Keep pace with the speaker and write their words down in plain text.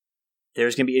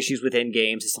There's going to be issues within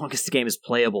games as long as the game is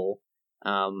playable.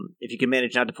 If you can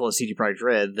manage not to pull a CD Projekt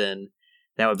Red, then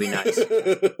that would be nice.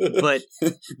 But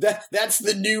that's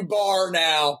the new bar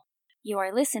now. You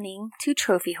are listening to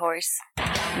Trophy Horse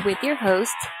with your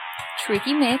hosts,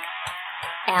 Tricky Mick,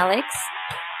 Alex,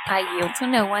 I Yield to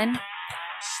No One,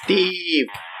 Steve,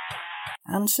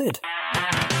 and Sid.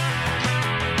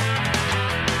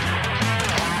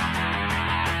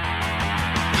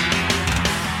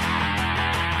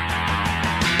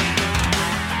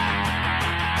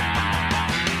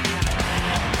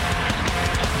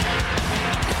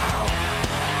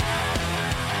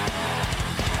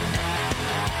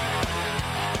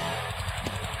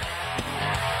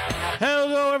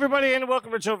 Hello, everybody, and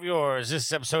welcome to Trophy Wars. This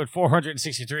is episode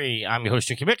 463. I'm your host,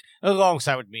 Tricky Mick.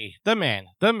 Alongside with me, the man,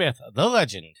 the myth, the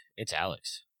legend. It's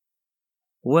Alex.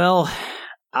 Well,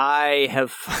 I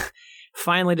have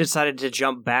finally decided to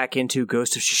jump back into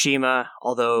Ghost of Tsushima,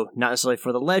 although not necessarily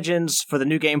for the Legends, for the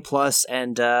New Game Plus,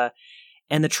 and the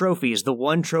trophies. The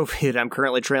one trophy that I'm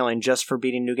currently trailing just for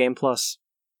beating New Game Plus.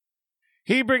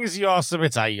 He brings the awesome.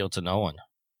 It's I Yield to No One.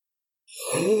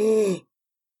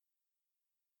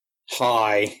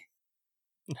 Hi.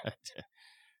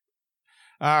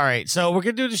 All right, so we're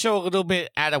going to do the show a little bit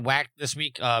out of whack this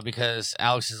week because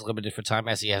Alex is limited for time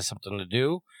as he has something to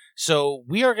do. So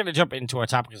we are going to jump into our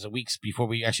topics of the weeks before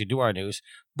we actually do our news.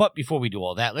 But before we do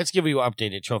all that, let's give you an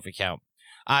updated trophy count.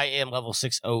 I am level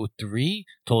 603,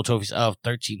 total trophies of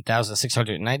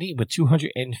 13,690 with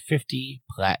 250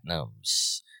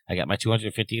 platinums. I got my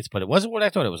 250th, but it wasn't what I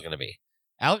thought it was going to be.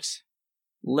 Alex?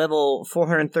 Level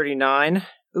 439.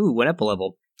 Ooh, went up a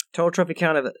level. Total trophy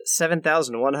count of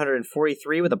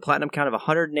 7,143 with a platinum count of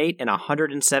 108 and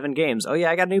 107 games. Oh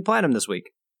yeah, I got a new platinum this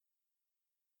week.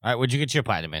 All right, what'd you get your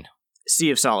platinum in?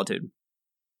 Sea of Solitude.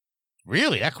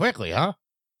 Really? That quickly, huh?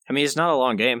 I mean, it's not a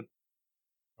long game.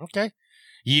 Okay.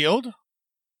 Yield?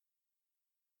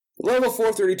 Level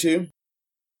 432.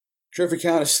 Trophy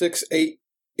count of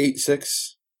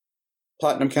 6886.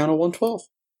 Platinum count of 112.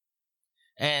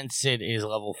 And Sid is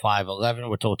level 511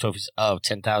 with total trophies of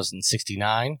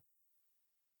 10,069.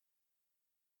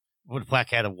 With a plaque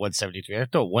hat of 173. I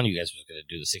thought one of you guys was going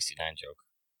to do the 69 joke.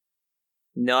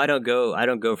 No, I don't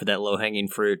go for that low-hanging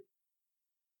fruit.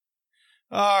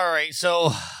 All right,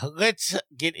 so let's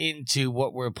get into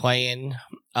what we're playing.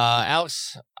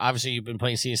 Alex, obviously you've been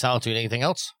playing Sea of Solitude. Anything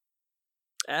else?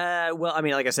 Well, I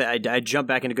mean, like I said, I jumped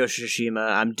back into Ghost of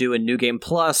Tsushima. I'm doing New Game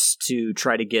Plus to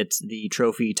try to get the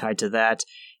trophy tied to that.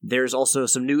 There's also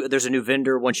there's a new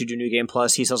vendor once you do New Game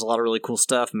Plus. He sells a lot of really cool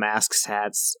stuff, masks,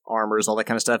 hats, armors, all that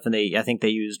kind of stuff. And I think they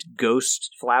used ghost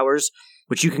flowers,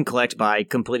 which you can collect by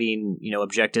completing,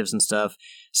 objectives and stuff,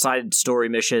 side story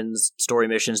missions,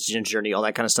 journey, all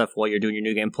that kind of stuff while you're doing your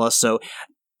New Game Plus. So,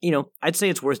 I'd say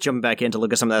it's worth jumping back in to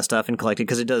look at some of that stuff and collect it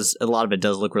because a lot of it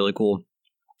does look really cool.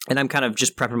 And I'm kind of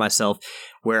just prepping myself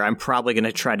where I'm probably going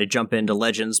to try to jump into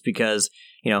Legends because,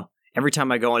 every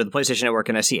time I go onto the PlayStation Network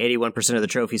and I see 81% of the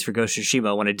trophies for Ghost of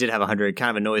Tsushima when I did have 100, it kind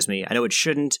of annoys me. I know it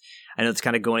shouldn't. I know it's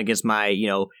kind of going against my,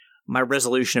 my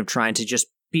resolution of trying to just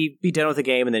be done with the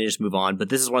game and then just move on. But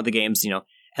this is one of the games,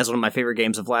 as one of my favorite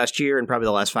games of last year and probably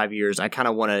the last 5 years, I kind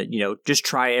of want to, just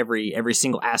try every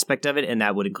single aspect of it, and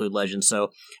that would include Legends.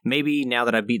 So maybe now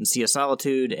that I've beaten Sea of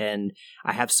Solitude and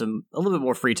I have a little bit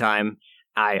more free time,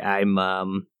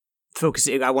 I'm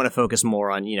focusing. I want to focus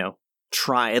more on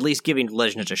try at least giving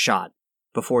Legends a shot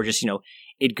before just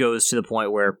it goes to the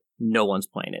point where no one's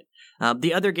playing it.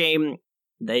 The other game,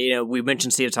 we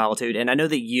mentioned Sea of Solitude, and I know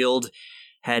that Yield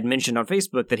had mentioned on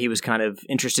Facebook that he was kind of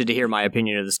interested to hear my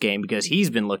opinion of this game because he's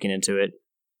been looking into it.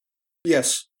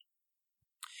 Yes.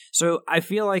 So I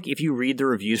feel like if you read the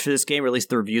reviews for this game, or at least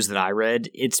the reviews that I read,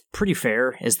 it's pretty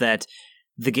fair. Is that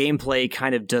the gameplay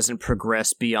kind of doesn't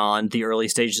progress beyond the early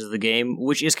stages of the game,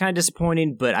 which is kind of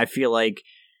disappointing, but I feel like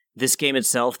this game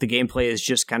itself, the gameplay is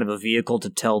just kind of a vehicle to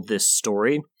tell this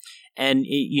story. And,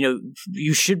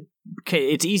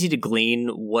 it's easy to glean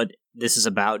what this is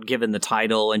about, given the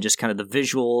title and just kind of the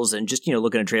visuals and just,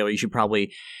 looking at a trailer, you should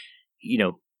probably,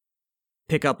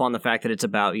 pick up on the fact that it's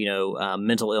about,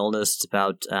 mental illness, it's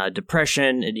about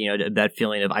depression, and, that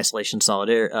feeling of isolation,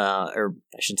 solidarity, or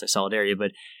I shouldn't say solidarity,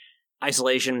 but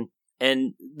isolation.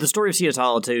 And the story of Sea of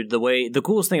Solitude, the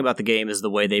coolest thing about the game is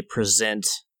the way they present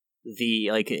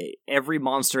every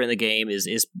monster in the game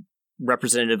is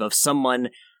representative of someone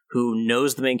who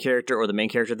knows the main character or the main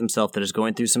character themselves that is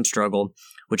going through some struggle,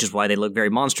 which is why they look very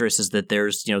monstrous, is that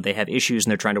there's, they have issues and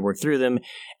they're trying to work through them.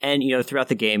 And, throughout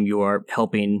the game, you are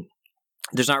helping.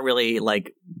 There's not really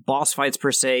boss fights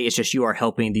per se. It's just you are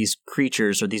helping these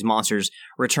creatures or these monsters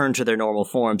return to their normal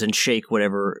forms and shake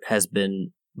whatever has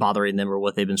been bothering them or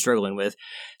what they've been struggling with.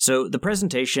 So the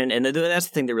presentation, and that's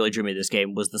the thing that really drew me to this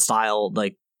game, was the style,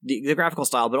 like the graphical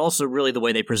style, but also really the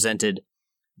way they presented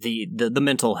the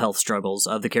mental health struggles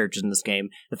of the characters in this game.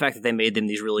 The fact that they made them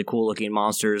these really cool looking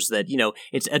monsters that,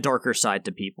 it's a darker side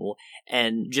to people.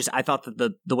 And just, I thought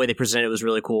that the way they presented it was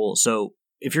really cool. So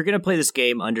if you're going to play this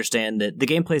game, understand that the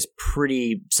gameplay is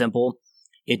pretty simple.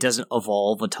 It doesn't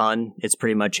evolve a ton. It's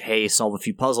pretty much, hey, solve a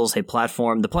few puzzles, hey,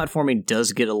 platform. The platforming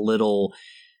does get a little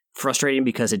frustrating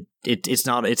because it's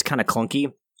kind of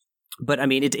clunky. But I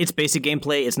mean, it's basic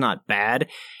gameplay. It's not bad.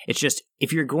 It's just,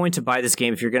 if you're going to buy this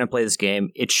game, if you're going to play this game,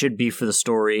 it should be for the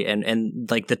story and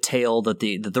like the tale that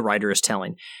the writer is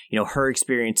telling. Her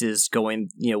experiences going,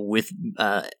 with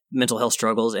mental health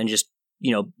struggles and just,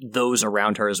 those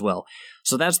around her as well.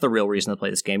 So that's the real reason to play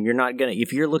this game. You're not gonna,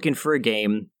 if you're looking for a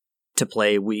game to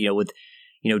play, with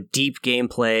deep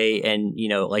gameplay and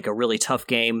like a really tough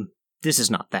game, this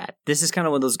is not that. This is kind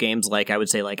of one of those games, like I would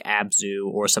say, like Abzu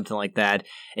or something like that,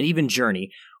 and even Journey,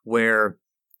 where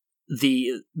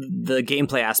the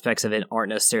gameplay aspects of it aren't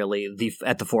necessarily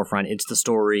at the forefront. It's the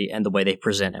story and the way they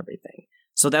present everything.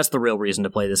 So that's the real reason to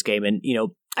play this game. And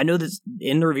I know that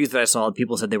in the reviews that I saw,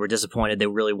 people said they were disappointed. They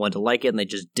really wanted to like it, and they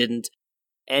just didn't.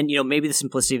 And maybe the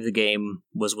simplicity of the game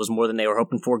was more than they were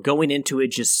hoping for. Going into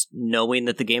it, just knowing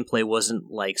that the gameplay wasn't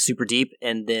like super deep,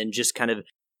 and then just kind of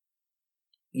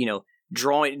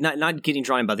drawing, not getting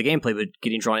drawn in by the gameplay, but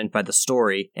getting drawn in by the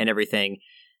story and everything.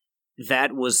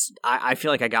 That was, I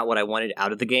feel like I got what I wanted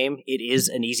out of the game. It is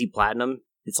an easy platinum.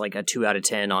 It's like a 2 out of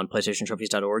 10 on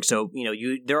PlayStationTrophies.org. So,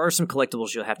 there are some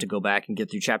collectibles you'll have to go back and get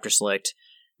through chapter select.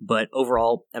 But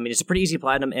overall, I mean, it's a pretty easy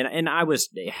platinum, and I was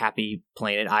happy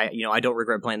playing it. I don't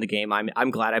regret playing the game.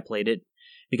 I'm glad I played it,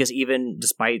 because even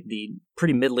despite the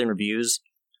pretty middling reviews,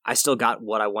 I still got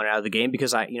what I wanted out of the game,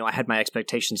 because I had my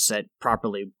expectations set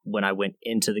properly when I went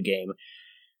into the game.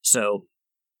 So,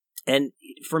 and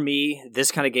for me,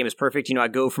 this kind of game is perfect. I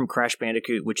go from Crash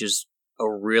Bandicoot, which is a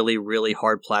really, really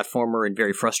hard platformer and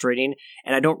very frustrating,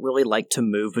 and I don't really like to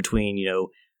move between,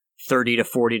 30 to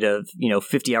 40 to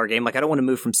 50 hour game. Like, I don't want to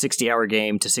move from 60-hour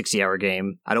game to 60-hour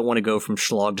game. I don't want to go from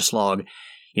slog to slog.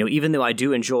 Even though I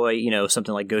do enjoy,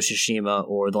 something like Ghost of Tsushima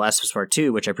or The Last of Us Part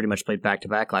 2, which I pretty much played back to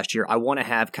back last year, I want to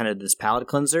have kind of this palate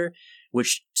cleanser,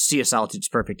 which Sea of Solitude is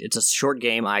perfect. It's a short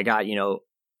game. I got,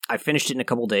 I finished it in a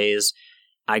couple days.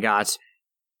 I got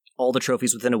all the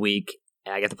trophies within a week.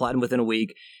 I got the platinum within a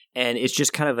week. And it's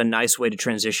just kind of a nice way to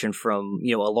transition from,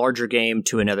 a larger game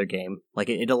to another game. Like,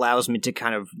 it allows me to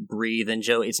kind of breathe. And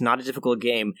it's not a difficult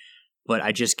game, but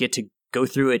I just get to go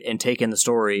through it and take in the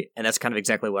story. And that's kind of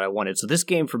exactly what I wanted. So this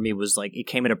game for me was like, it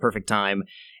came at a perfect time.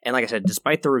 And like I said,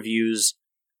 despite the reviews,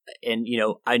 and,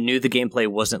 I knew the gameplay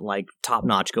wasn't like top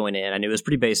notch going in. I knew it was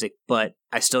pretty basic, but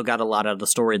I still got a lot out of the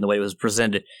story and the way it was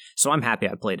presented. So I'm happy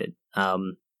I played it.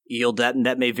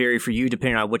 That may vary for you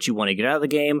depending on what you want to get out of the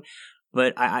game.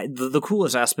 But the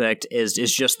coolest aspect is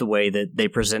just the way that they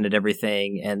presented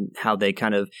everything, and how they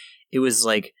kind of, it was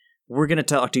like, we're going to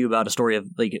talk to you about a story of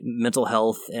like mental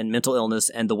health and mental illness,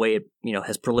 and the way it,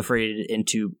 has proliferated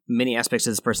into many aspects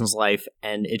of this person's life.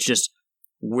 And it's just,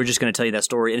 we're just going to tell you that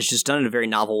story, and it's just done in a very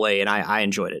novel way, and I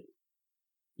enjoyed it.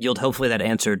 Yield, hopefully that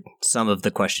answered some of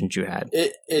the questions you had.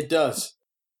 It does.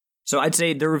 So I'd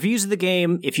say the reviews of the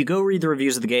game, if you go read the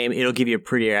reviews of the game, it'll give you a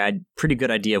pretty good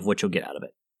idea of what you'll get out of it.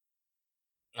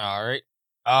 All right.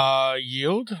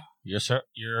 Yield? Yes, sir.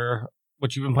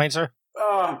 What you been playing, sir?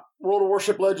 World of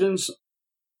Warship Legends,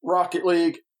 Rocket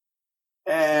League,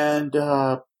 and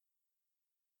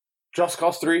Just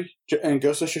Cause 3, and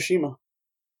Ghost of Tsushima.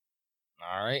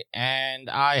 All right. And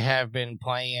I have been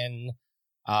playing,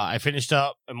 I finished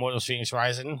up Immortals Phoenix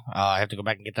Rising. I have to go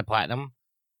back and get the platinum.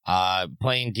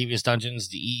 Playing Devious Dungeons,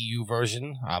 the EU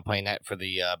version. Playing that for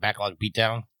the backlog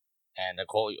beatdown. And the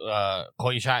call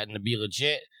you shot and the Be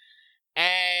Legit.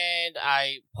 And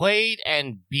I played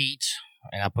and beat,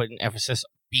 and I put in emphasis,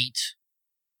 beat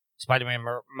Spider-Man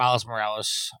Miles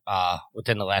Morales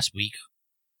within the last week.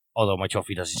 Although my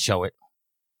trophy doesn't show it.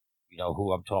 You know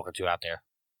who I'm talking to out there.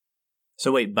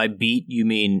 So wait, by beat, you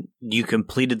mean you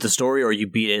completed the story, or you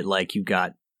beat it like you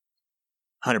got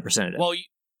 100% of it? Well,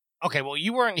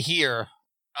 you weren't here.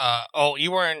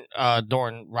 You weren't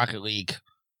during Rocket League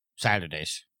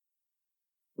Saturdays.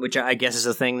 Which I guess is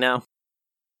a thing now?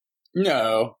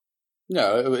 No.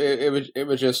 It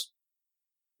was just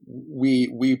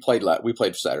we played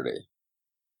Saturday.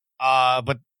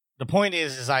 But the point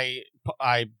is I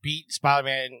beat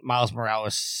Spider-Man Miles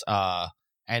Morales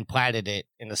and platted it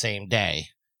in the same day.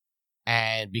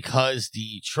 And because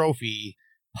the trophy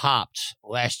popped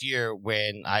last year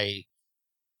when I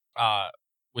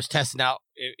was testing out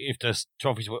if the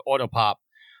trophies would auto pop,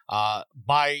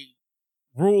 By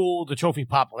rule, the trophy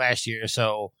popped last year,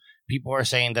 so people are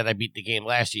saying that I beat the game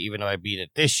last year, even though I beat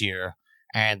it this year,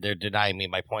 and they're denying me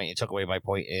my point. It took away my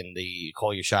point in the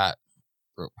Call Your Shot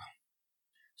group.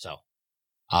 So,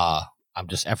 I'm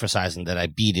just emphasizing that I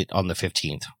beat it on the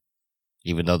 15th,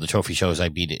 even though the trophy shows I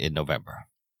beat it in November.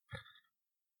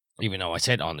 Even though I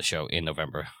said on the show in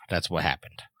November, that's what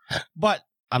happened. But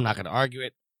I'm not going to argue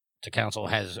it. The council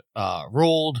has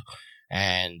ruled,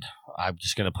 and I'm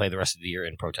just going to play the rest of the year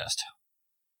in protest.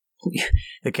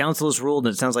 The council has ruled,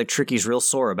 and it sounds like Tricky's real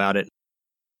sore about it.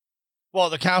 Well,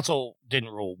 the council didn't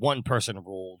rule. One person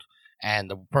ruled, and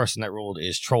the person that ruled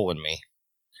is trolling me.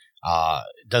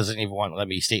 Doesn't even want to let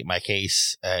me state my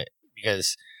case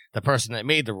because the person that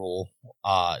made the rule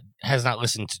has not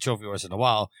listened to Trophy Wars in a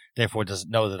while, therefore doesn't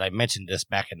know that I mentioned this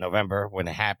back in November when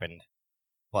it happened.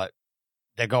 But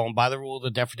they're going by the rule of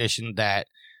the definition that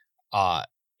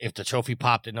if the trophy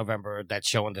popped in November, that's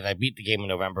showing that I beat the game in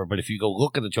November. But if you go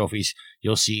look at the trophies,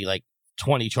 you'll see like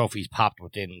 20 trophies popped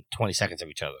within 20 seconds of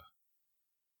each other.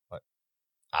 But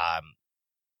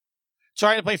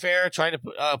trying to play fair, trying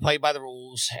to play by the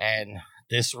rules, and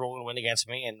this rule went against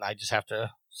me, and I just have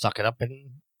to suck it up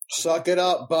and... Suck it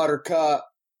up, Buttercup.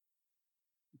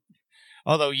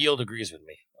 Although Yield agrees with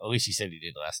me. At least he said he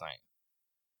did last night.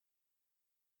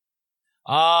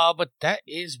 But that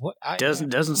is what I...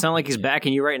 Doesn't sound like he's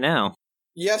backing you right now.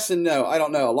 Yes and no. I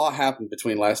don't know. A lot happened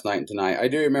between last night and tonight. I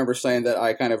do remember saying that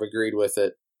I kind of agreed with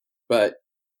it, but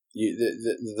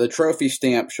the trophy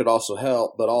stamp should also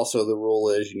help, but also the rule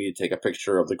is you need to take a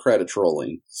picture of the credit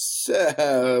trolling,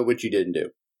 so, which you didn't do.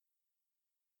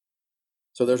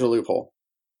 So there's a loophole.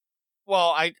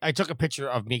 Well, I took a picture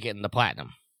of me getting the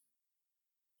platinum,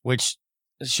 which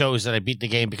shows that I beat the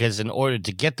game because in order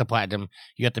to get the platinum,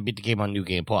 you have to beat the game on New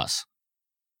Game Plus.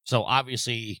 So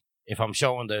obviously, if I'm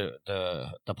showing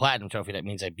the platinum trophy, that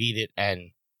means I beat it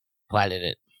and platted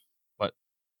it. But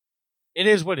it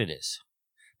is what it is.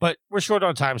 But we're short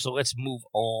on time, so let's move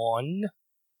on.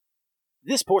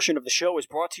 This portion of the show is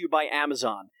brought to you by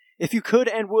Amazon. If you could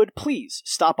and would, please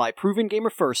stop by Proven Gamer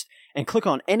first and click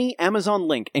on any Amazon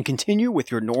link and continue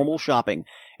with your normal shopping.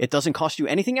 It doesn't cost you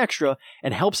anything extra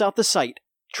and helps out the site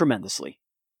tremendously.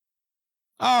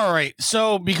 All right,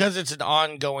 so because it's an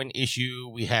ongoing issue,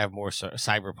 we have more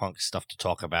cyberpunk stuff to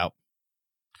talk about.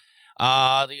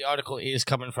 The article is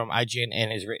coming from IGN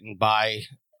and is written by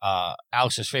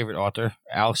Alex's favorite author.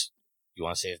 Alex, you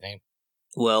want to say his name?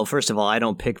 Well, first of all, I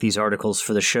don't pick these articles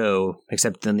for the show,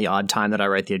 except in the odd time that I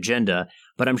write the agenda,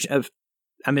 but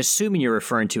I'm assuming you're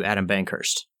referring to Adam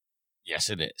Bankhurst. Yes,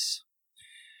 it is.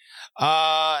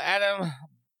 Adam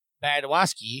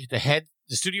Badwaski, the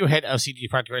studio head of CD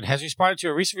Projekt Red, has responded to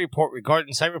a recent report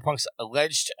regarding Cyberpunk's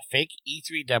alleged fake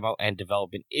E3 demo and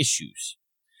development issues.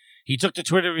 He took to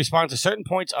Twitter to respond to certain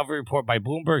points of a report by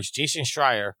Bloomberg's Jason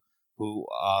Schreier, who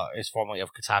is formerly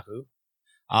of Kotaku,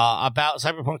 about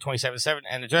Cyberpunk 2077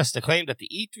 and addressed the claim that the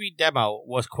E3 demo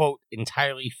was, quote,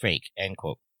 entirely fake, end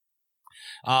quote.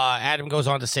 Adam goes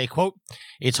on to say, quote,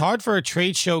 it's hard for a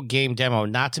trade show game demo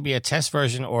not to be a test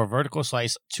version or a vertical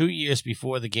slice 2 years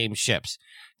before the game ships.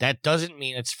 That doesn't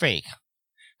mean it's fake.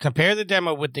 Compare the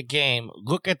demo with the game,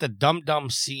 look at the dum-dum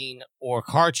scene or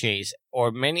car chase or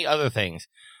many other things.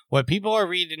 What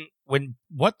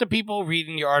the people read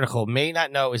in your article may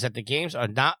not know is that the games are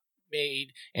not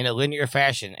made in a linear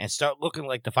fashion and start looking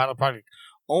like the final product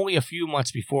only a few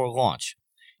months before launch.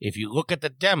 If you look at the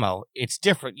demo, it's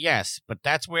different, yes, but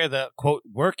that's where the, quote,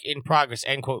 work in progress,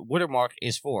 end quote, watermark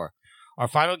is for. Our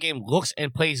final game looks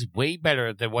and plays way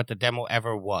better than what the demo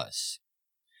ever was.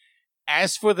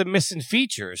 As for the missing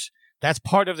features, that's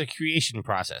part of the creation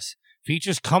process.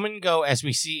 Features come and go as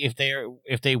we see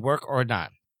if they work or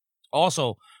not.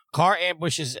 Also, car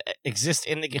ambushes exist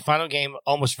in the final game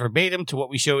almost verbatim to what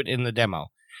we showed in the demo.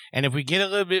 And if we get a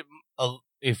little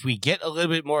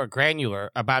bit more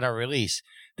granular about our release,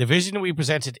 the vision we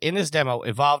presented in this demo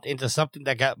evolved into something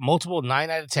that got multiple 9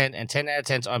 out of 10 and 10 out of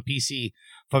 10s on PC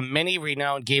from many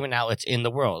renowned gaming outlets in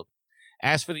the world.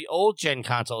 As for the old gen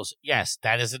consoles, yes,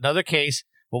 that is another case,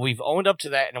 but we've owned up to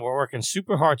that and we're working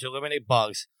super hard to eliminate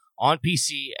bugs on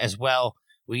PC as well.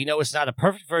 We know it's not a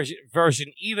perfect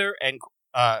version either,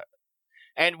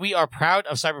 and we are proud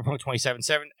of Cyberpunk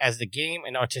 2077 as the game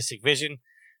and artistic vision.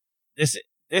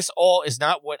 This all is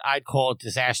not what I'd call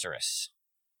disastrous.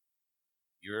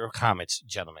 Your comments,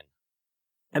 gentlemen.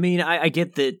 I mean, I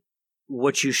get that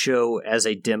what you show as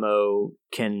a demo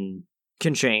can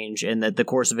change, and that the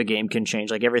course of a game can change.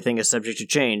 Like, everything is subject to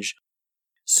change.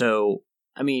 So,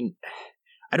 I mean,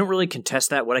 I don't really contest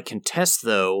that. What I contest,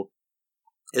 though,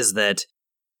 is that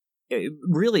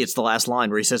really, it's the last line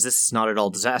where he says this is not at all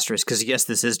disastrous, because yes,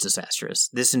 this is disastrous.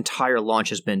 This entire launch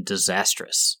has been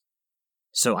disastrous.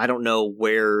 So I don't know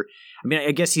where... I mean,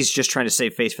 I guess he's just trying to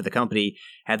save face for the company.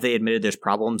 Have they admitted there's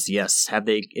problems? Yes. Have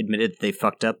they admitted they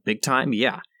fucked up big time?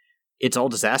 Yeah. It's all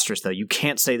disastrous, though. You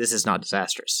can't say this is not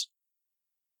disastrous.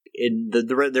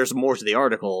 There's more to the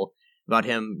article about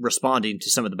him responding to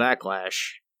some of the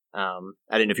backlash. I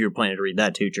didn't know if you were planning to read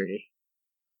that too, Tricky.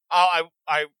 Oh,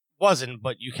 I wasn't,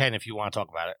 but you can if you want to talk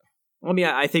about it. I mean,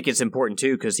 I think it's important,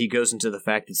 too, because he goes into the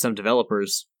fact that some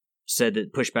developers said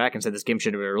that pushed back and said this game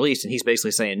should have been released, and he's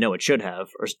basically saying, no, it should have.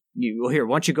 Or, here,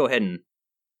 why don't you go ahead and...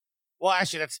 Well,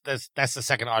 actually, that's the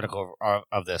second article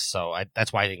of this, so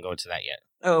that's why I didn't go into that yet.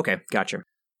 Oh, okay, gotcha.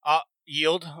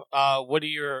 Yield, what are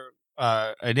your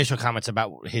initial comments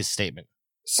about his statement?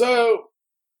 So,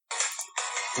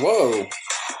 whoa,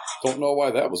 don't know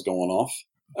why that was going off.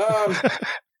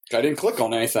 I didn't click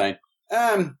on anything.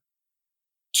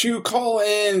 To call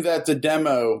in that the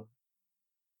demo,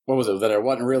 what was it? That it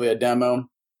wasn't really a demo.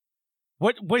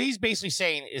 What he's basically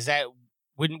saying is that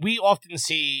when we often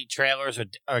see trailers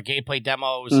or gameplay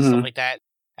demos and stuff like that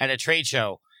at a trade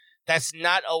show, that's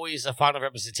not always a final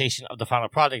representation of the final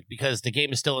product, because the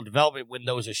game is still in development when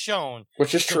those are shown.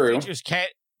 Which is true.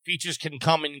 Features can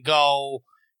come and go,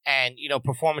 and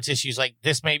performance issues like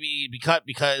this may be cut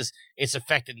because it's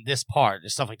affecting this part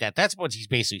and stuff like that. That's what he's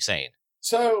basically saying.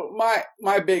 So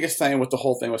my biggest thing with the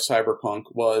whole thing with Cyberpunk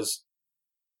was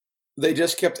they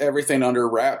just kept everything under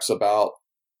wraps about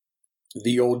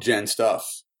the old gen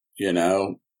stuff.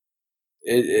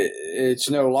 It's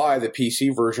no lie, the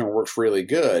PC version works really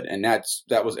good, and that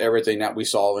was everything that we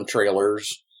saw in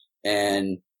trailers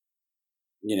and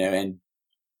and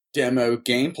demo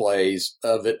gameplays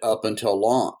of it up until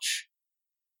launch.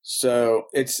 So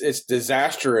it's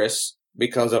disastrous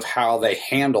because of how they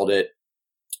handled it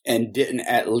and didn't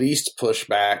at least push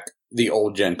back the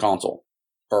old gen console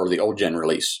or the old gen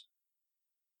release.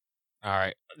 All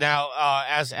right. Now,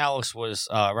 as Alex was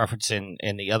referencing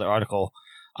in the other article,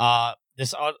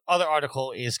 this other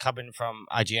article is coming from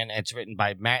IGN. It's written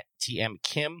by Matt T.M.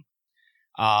 Kim.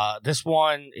 This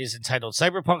one is entitled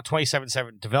Cyberpunk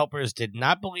 2077 Developers Did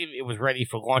Not Believe It Was Ready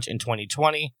for Launch in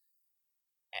 2020.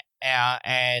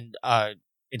 And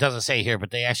it doesn't say here,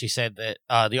 but they actually said that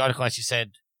the article actually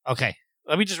said, okay,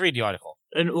 let me just read the article.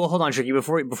 And well, hold on, Tricky.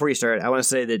 Before you start, I want to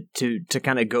say that to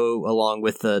kind of go along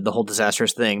with the whole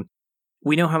disastrous thing,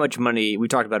 we know how much money, we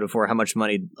talked about it before, how much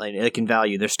money it can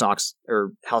value their stocks,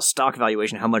 or how stock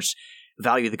valuation, how much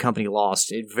value the company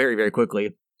lost very, very quickly.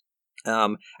 I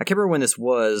can't remember when this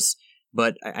was,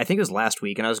 but I think it was last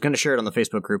week, and I was going to share it on the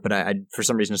Facebook group, but I for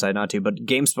some reason decided not to. But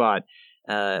GameSpot,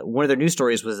 one of their news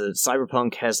stories was that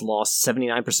Cyberpunk has lost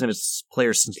 79% of its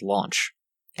players since launch.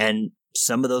 And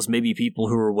some of those may be people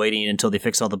who are waiting until they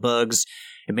fix all the bugs.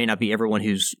 It may not be everyone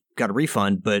who's got a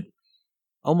refund, but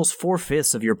almost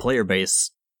 4/5 of your player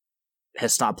base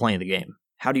has stopped playing the game.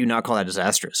 How do you not call that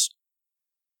disastrous?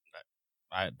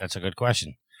 That's a good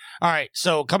question. All right,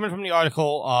 so coming from the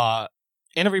article,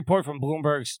 in a report from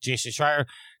Bloomberg's Jason Schreier,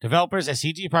 developers at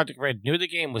CD Projekt Red knew the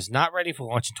game was not ready for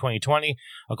launch in 2020.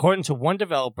 According to one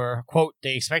developer, quote,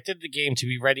 they expected the game to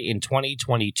be ready in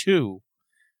 2022,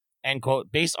 end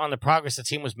quote, based on the progress the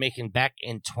team was making back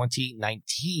in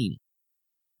 2019.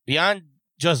 Beyond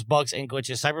just bugs and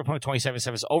glitches, Cyberpunk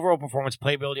 2077's overall performance,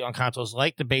 playability on consoles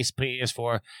like the base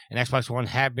PS4 and Xbox One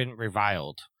have been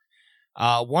reviled.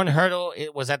 One hurdle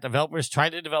was that developers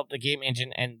tried to develop the game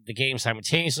engine and the game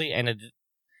simultaneously, and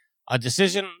a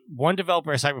decision one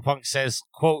developer at Cyberpunk says,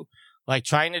 quote, like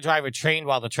trying to drive a train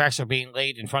while the tracks are being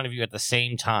laid in front of you at the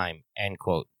same time, end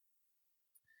quote.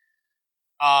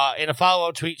 In a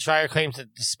follow-up tweet, Schreier claims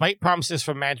that despite promises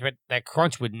from management that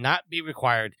crunch would not be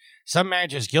required, some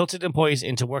managers guilted employees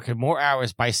into working more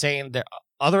hours by saying that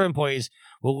other employees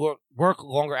will work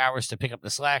longer hours to pick up the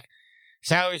slack.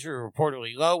 Salaries were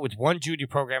reportedly low, with one junior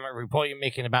programmer reportedly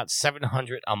making about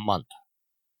 $700 a month.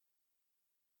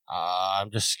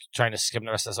 I'm just trying to skim the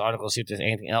rest of this article, see if there's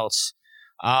anything else.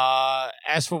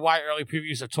 As for why early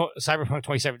previews of Cyberpunk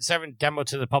 2077 demo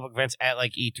to the public events at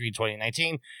like E3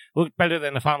 2019 looked better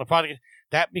than the final product,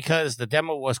 that because the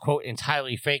demo was, quote,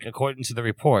 entirely fake, according to the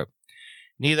report.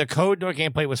 Neither code nor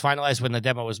gameplay was finalized when the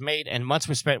demo was made, and months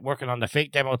were spent working on the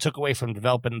fake demo took away from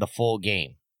developing the full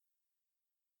game.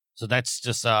 So that's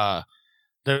just the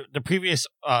previous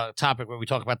topic where we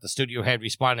talk about the studio head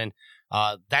responding.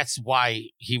 That's why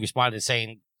he responded,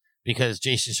 saying because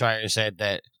Jason Schreier said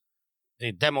that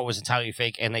the demo was entirely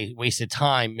fake and they wasted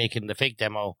time making the fake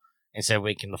demo instead of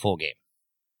making the full game.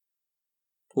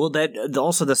 Well, that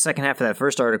also the second half of that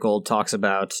first article talks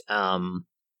about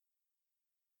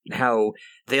how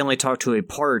they only talked to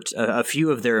a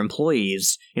few of their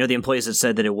employees, the employees that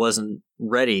said that it wasn't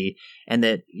ready, and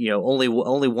that,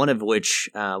 only one of which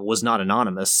was not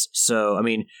anonymous. So, I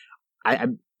mean,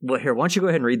 well, here, why don't you go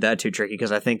ahead and read that too, Tricky,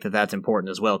 because I think that that's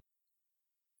important as well.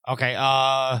 Okay,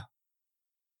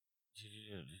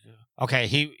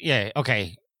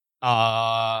 okay.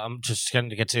 I'm just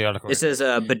going to get to the article. It says,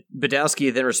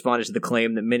 Badowski then responded to the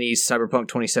claim that many Cyberpunk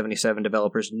 2077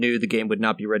 developers knew the game would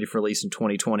not be ready for release in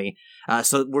 2020.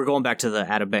 So we're going back to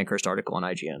the Adam Bankhurst article on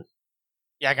IGN.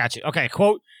 Yeah, I got you. Okay,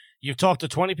 quote, "You've talked to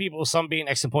 20 people, some being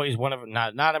ex-employees, one of them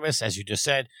not anonymous, as you just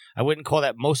said. I wouldn't call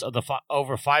that most of the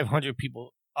over 500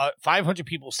 people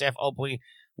staff openly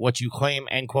what you claim,"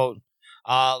 end quote.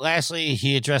 Lastly,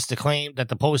 he addressed the claim that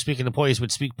the Polish-speaking employees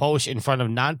would speak Polish in front of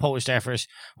non-Polish staffers,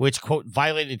 which, quote,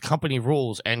 violated company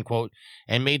rules, end quote,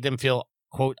 and made them feel,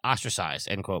 quote, ostracized,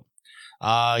 end quote.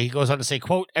 He goes on to say,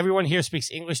 quote, "Everyone here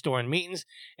speaks English during meetings.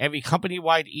 Every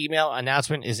company-wide email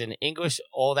announcement is in English.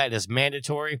 All that is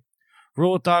mandatory.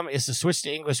 Rule of thumb is to switch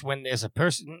to English when there's a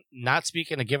person not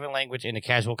speaking a given language in a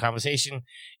casual conversation.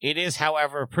 It is,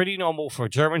 however, pretty normal for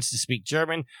Germans to speak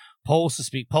German, Poles to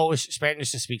speak Polish,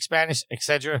 Spanish to speak Spanish,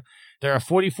 etc. There are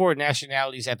 44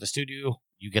 nationalities at the studio.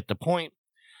 You get the point.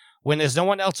 When there's no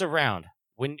one else around,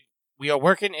 when we are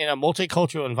working in a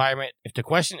multicultural environment, if the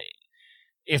question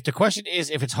is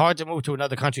if it's hard to move to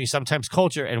another country, sometimes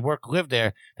culture and work live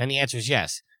there, then the answer is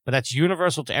yes. But that's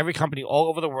universal to every company all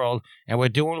over the world, and we're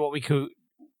doing what we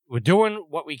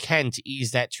can to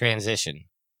ease that transition."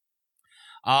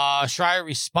 Schreier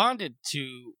responded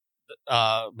to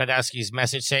Badowski's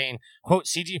message saying, quote,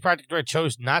 "CD Projekt Red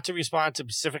chose not to respond to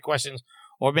specific questions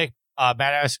or make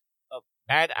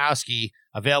Badowski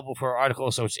available for an article,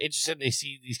 so it's interesting they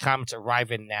see these comments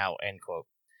arrive in now," end quote.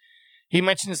 He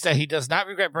mentions that he does not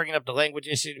regret bringing up the language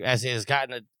issue as it has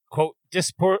gotten a, quote,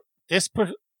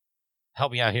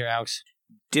 help me out here, Alex.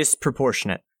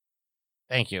 Disproportionate.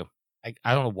 Thank you.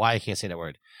 I don't know why I can't say that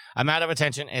word. "Amount of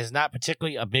attention is not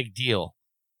particularly a big deal,"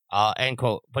 end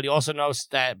quote. But he also notes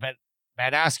that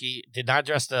Badowski did not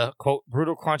address the, quote,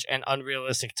 "brutal crunch and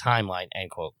unrealistic timeline,"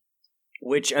 end quote.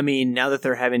 Which, I mean, now that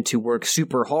they're having to work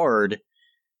super hard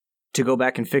to go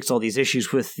back and fix all these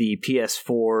issues with the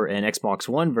PS4 and Xbox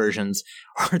One versions,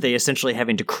 are they essentially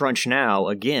having to crunch now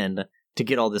again to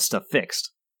get all this stuff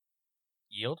fixed?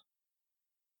 Yield?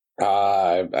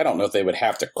 I don't know if they would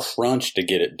have to crunch to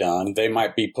get it done. They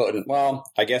might be putting, well,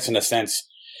 I guess in a sense,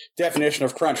 definition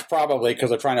of crunch probably because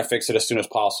they're trying to fix it as soon as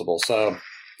possible. So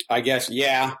I guess,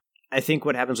 yeah. I think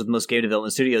what happens with most game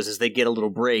development studios is they get a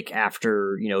little break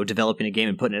after, developing a game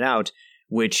and putting it out,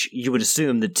 which you would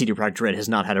assume that CD Projekt Red has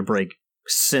not had a break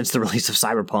since the release of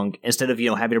Cyberpunk. Instead of,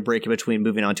 having a break in between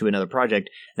moving on to another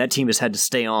project, that team has had to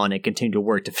stay on and continue to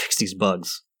work to fix these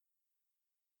bugs.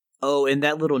 Oh, and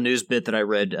that little news bit that I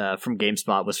read from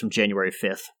GameSpot was from January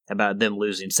 5th about them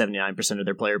losing 79% of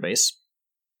their player base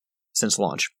since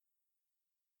launch.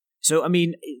 So, I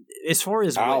mean, as far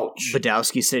as what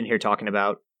Badowski's sitting here talking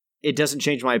about, it doesn't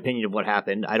change my opinion of what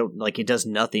happened. It does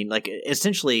nothing.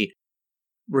 Essentially,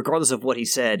 regardless of what he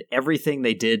said, everything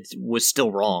they did was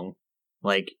still wrong.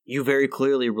 You very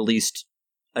clearly released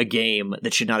a game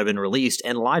that should not have been released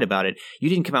and lied about it. You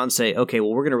didn't come out and say, okay,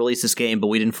 well, we're going to release this game, but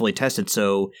we didn't fully test it,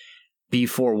 so be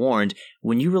forewarned.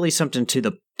 When you release something to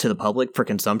the public for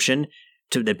consumption,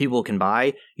 that people can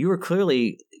buy, you are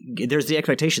clearly, there's the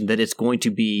expectation that it's going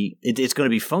to be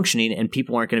functioning, and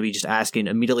people aren't going to be just asking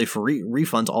immediately for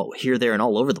refunds all here, there, and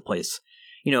all over the place.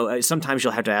 Sometimes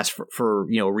you'll have to ask for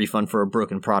a refund for a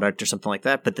broken product or something like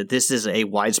that, but that this is a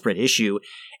widespread issue,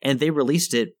 and they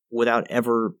released it without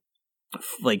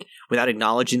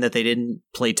acknowledging that they didn't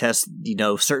play test,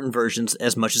 certain versions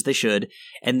as much as they should,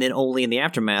 and then only in the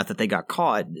aftermath that they got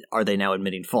caught are they now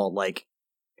admitting fault.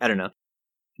 I don't know.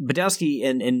 Badowski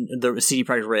and the CD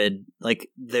Projekt Red,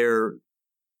 they're,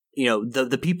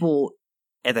 the people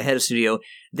at the head of studio,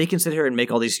 they can sit here and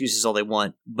make all these excuses all they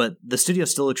want, but the studio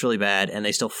still looks really bad, and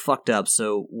they still fucked up.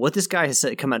 So what this guy has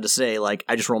come out to say,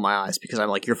 I just roll my eyes because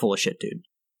I'm you're full of shit, dude.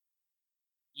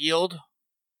 Yield.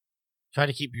 Try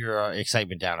to keep your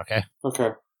excitement down, okay?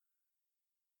 Okay.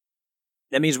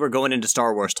 That means we're going into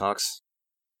Star Wars talks.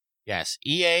 Yes.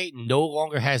 EA no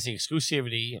longer has the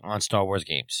exclusivity on Star Wars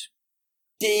games.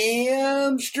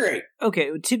 Damn straight.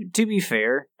 Okay, to be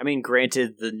fair, I mean,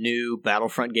 granted, the new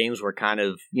Battlefront games were kind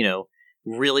of,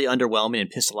 really underwhelming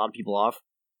and pissed a lot of people off,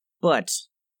 but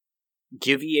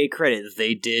give EA credit,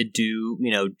 they did do,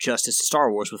 justice to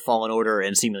Star Wars with Fallen Order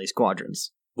and seemingly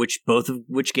Squadrons, both of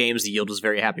which games the Yield was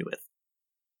very happy with.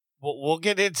 We'll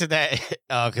get into that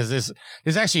because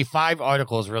there's actually 5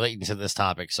 articles relating to this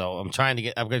topic, so I'm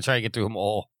going to try to get through them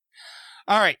all.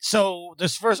 All right, so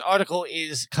this first article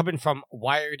is coming from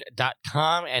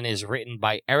Wired.com and is written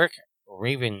by Eric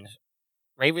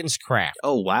Ravenscraft.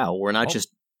 Oh, wow. We're not just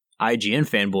IGN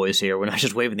fanboys here. We're not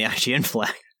just waving the IGN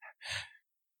flag.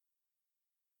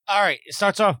 All right, it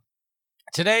starts off.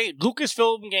 Today,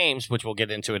 Lucasfilm Games, which we'll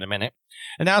get into in a minute,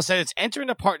 announced that it's entering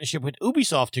a partnership with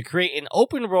Ubisoft to create an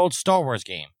open-world Star Wars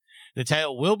game. The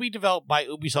title will be developed by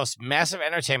Ubisoft's Massive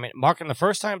Entertainment, marking the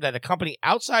first time that a company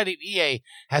outside of EA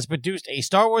has produced a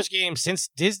Star Wars game since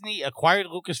Disney acquired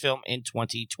Lucasfilm in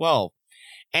 2012.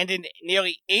 And in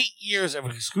nearly 8 years of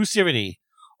exclusivity,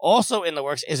 also in the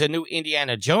works is a new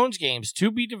Indiana Jones game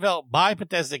to be developed by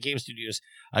Bethesda Game Studios,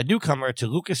 a newcomer to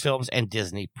Lucasfilms and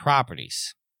Disney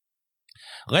properties.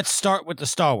 Let's start with the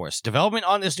Star Wars. Development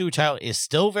on this new title is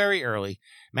still very early.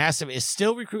 Massive is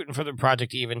still recruiting for the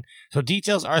project even, so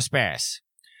details are sparse.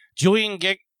 Julian,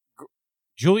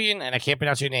 and I can't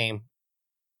pronounce your name,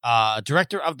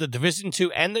 director of the Division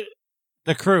 2 and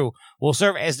the crew, will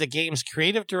serve as the game's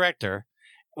creative director,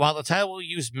 while the title will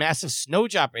use Massive's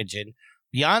Snowdrop engine.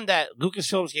 Beyond that,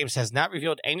 Lucasfilms Games has not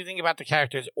revealed anything about the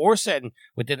characters or setting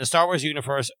within the Star Wars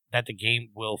universe that the game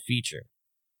will feature.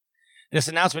 This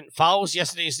announcement follows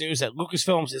yesterday's news that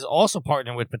Lucasfilms is also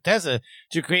partnering with Bethesda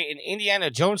to create an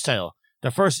Indiana Jones title,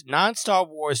 the first non-Star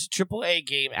Wars AAA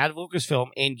game out of Lucasfilm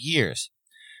in years.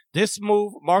 This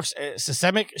move marks a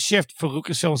systemic shift for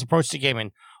Lucasfilm's approach to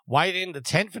gaming, widening the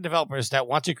tent for developers that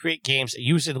want to create games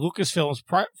using Lucasfilm's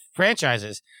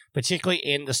franchises, particularly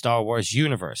in the Star Wars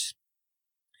universe.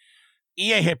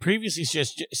 EA had previously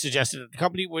suggested that the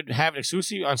company would have an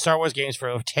exclusive on Star Wars games for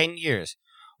over 10 years.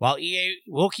 While EA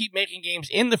will keep making games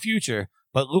in the future,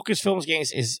 but Lucasfilms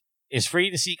Games is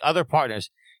free to seek other partners,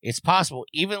 it's possible,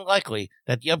 even likely,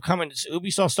 that the upcoming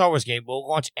Ubisoft Star Wars game will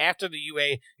launch after the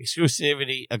UA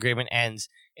exclusivity agreement ends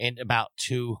in about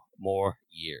 2 more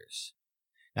years.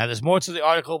 Now, there's more to the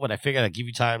article, but I figured I'd give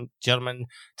you time, gentlemen,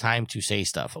 time to say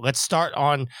stuff. Let's start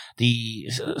on the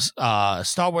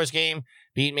Star Wars game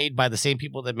being made by the same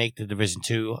people that make the Division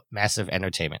 2, Massive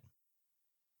Entertainment.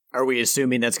 Are we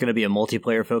assuming that's going to be a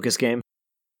multiplayer-focused game?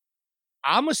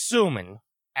 I'm assuming,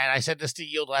 and I said this to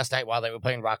Yield last night while they were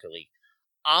playing Rocket League,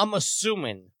 I'm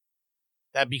assuming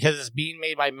that because it's being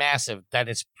made by Massive, that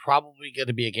it's probably going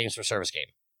to be a games for service game.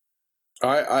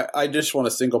 I just want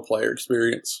a single-player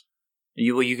experience.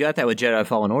 You got that with Jedi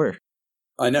Fallen Order.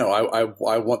 I know.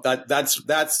 I want that. That's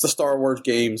the Star Wars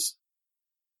games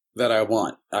that I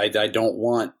want. I don't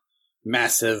want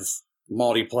massive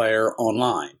multiplayer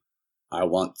online. I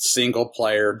want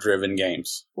single-player driven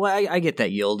games. Well, I get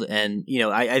that, Yield, and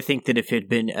I think that if it had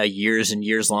been a years and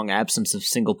years long absence of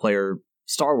single-player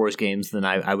Star Wars games, then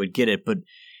I would get it. But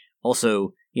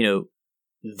also,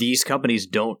 these companies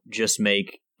don't just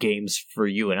make games for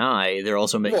you and I; they're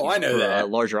also making I know for that. a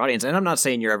larger audience. And I'm not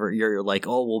saying you're like,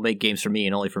 oh, we'll make games for me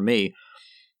and only for me.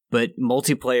 But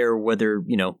multiplayer, whether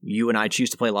you and I choose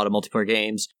to play a lot of multiplayer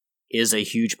games, is a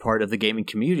huge part of the gaming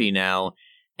community now.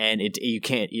 And it's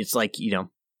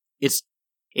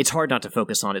hard not to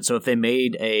focus on it. So if they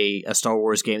made a Star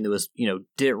Wars game that was,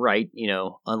 did it right,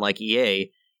 unlike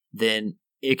EA, then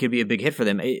it could be a big hit for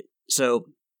them. So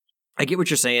I get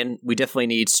what you're saying. We definitely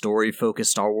need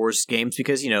story-focused Star Wars games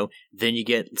because, then you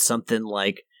get something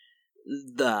like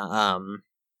the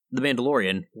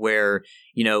Mandalorian where,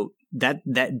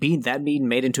 that being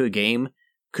made into a game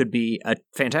could be a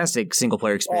fantastic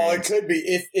single-player experience. Oh, it could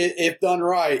be if done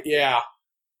right, yeah.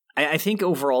 I think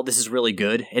overall this is really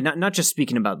good, and not just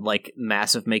speaking about like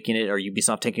Massive making it or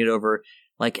Ubisoft taking it over,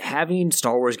 like having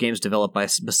Star Wars games developed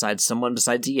besides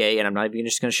EA, and I'm not even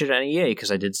just going to shit on EA because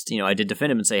I did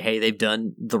defend them and say, hey, they've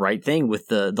done the right thing with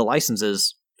the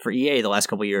licenses for EA the last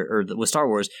couple of years, or with Star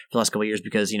Wars for the last couple of years,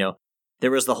 because there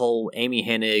was the whole Amy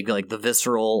Hennig, like the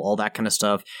Visceral, all that kind of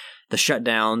stuff, the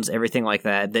shutdowns, everything like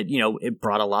that it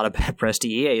brought a lot of bad press to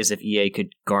EA, as if EA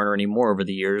could garner any more over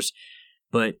the years,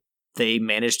 but they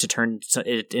managed to turn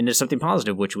it into something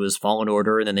positive, which was Fallen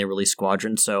Order, and then they released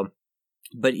Squadron. So,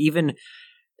 but even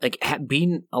like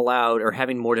being allowed or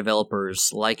having more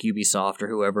developers like Ubisoft or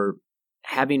whoever,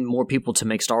 having more people to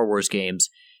make Star Wars games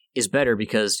is better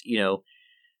because,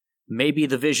 maybe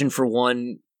the vision for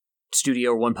one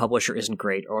studio or one publisher isn't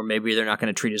great, or maybe they're not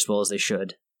going to treat it as well as they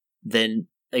should. Then,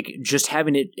 like, just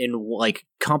having it in like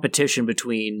competition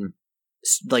between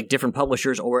like different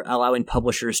publishers, or allowing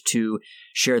publishers to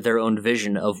share their own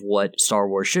vision of what Star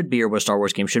Wars should be or what a Star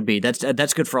Wars game should be.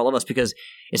 That's good for all of us because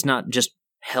it's not just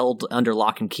held under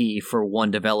lock and key for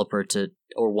one developer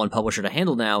or one publisher to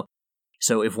handle now.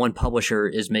 So if one publisher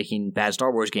is making bad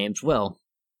Star Wars games, well,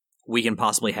 we can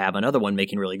possibly have another one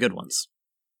making really good ones.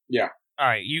 Yeah. All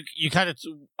right, you kind of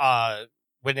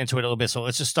went into it a little bit. So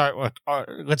let's just start with,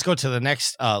 let's go to the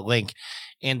next link,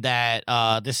 in that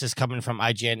this is coming from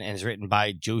IGN and is written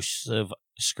by Joe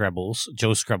Screbbles.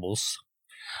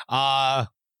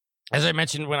 As I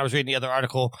mentioned when I was reading the other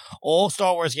article, all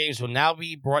Star Wars games will now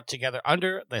be brought together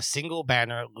under the single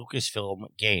banner Lucasfilm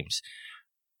Games.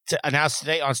 Announced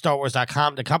today on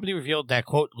StarWars.com, the company revealed that,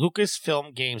 quote,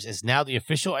 Lucasfilm Games is now the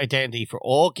official identity for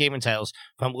all gaming titles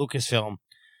from Lucasfilm,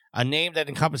 a name that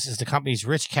encompasses the company's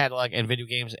rich catalog and video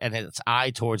games and its eye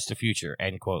towards the future,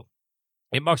 end quote.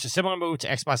 It marks a similar move to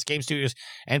Xbox Game Studios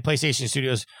and PlayStation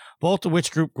Studios, both of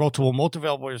which group multiple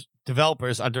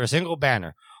developers under a single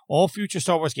banner. All future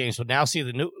Star Wars games will now see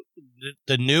the new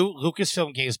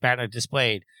Lucasfilm Games banner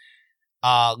displayed.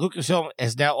 Lucasfilm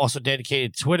has now also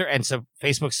dedicated Twitter and some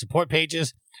Facebook support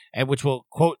pages, and which will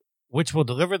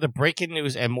deliver the breaking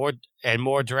news and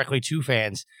more directly to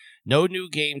fans. No new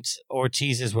games or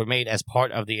teases were made as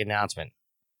part of the announcement.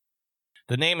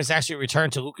 The name has actually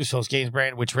returned to Lucasfilm's games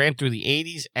brand, which ran through the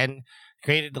 80s and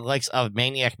created the likes of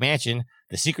Maniac Mansion,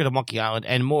 The Secret of Monkey Island,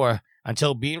 and more,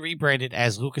 until being rebranded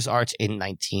as LucasArts in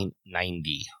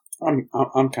 1990.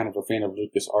 I'm kind of a fan of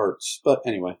LucasArts, but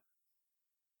anyway.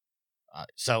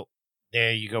 So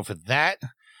there you go for that.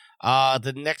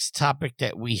 The next topic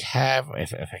that we have,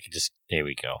 if I could just, there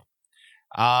we go.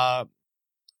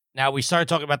 Now we started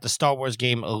talking about the Star Wars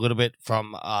game a little bit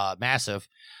from Massive.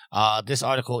 This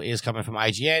article is coming from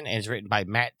IGN and is written by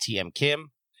Matt T.M.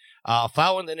 Kim.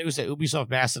 Following the news that Ubisoft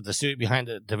Massive, the studio behind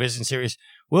the Division series,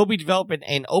 will be developing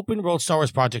an open-world Star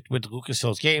Wars project with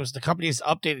Lucasfilm Games, the company has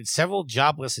updated several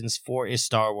job listings for its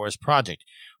Star Wars project,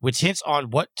 which hints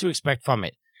on what to expect from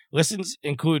it. Listings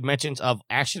include mentions of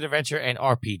action-adventure and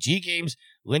RPG games,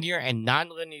 linear and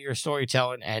non-linear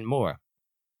storytelling, and more.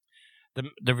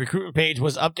 The recruitment page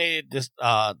was updated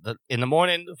in the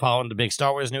morning following the big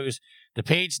Star Wars news. The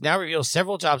page now reveals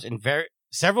several jobs in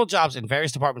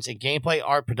various departments in gameplay,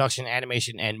 art, production,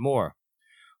 animation, and more.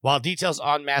 While details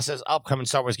on Massive's upcoming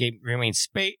Star Wars game remain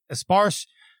sparse,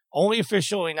 only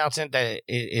officially announcing that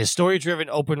it is story-driven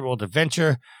open-world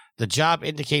adventure. The job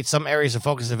indicates some areas of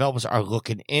focus developers are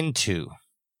looking into.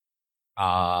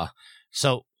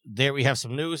 So there we have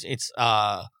some news. It's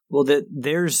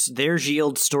there's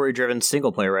yield story-driven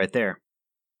single player right there.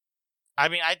 I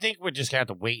mean, I think we're just gonna have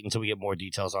to wait until we get more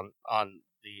details on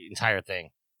the entire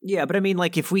thing. Yeah, but I mean,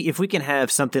 like, if we can have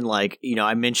something like,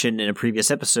 I mentioned in a previous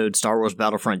episode, Star Wars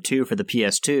Battlefront 2 for the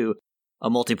PS2, a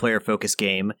multiplayer-focused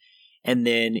game, and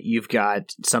then you've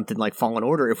got something like Fallen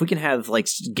Order. If we can have, like,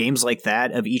 games like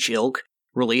that of each ilk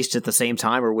released at the same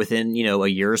time or within, a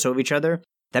year or so of each other,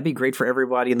 that'd be great for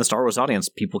everybody in the Star Wars audience.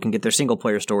 People can get their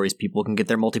single-player stories. People can get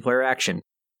their multiplayer action.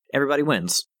 Everybody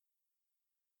wins.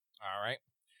 All right.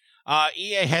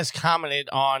 EA has commented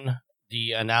on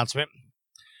the announcement.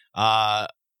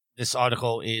 This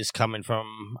article is coming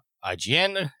from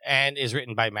IGN and is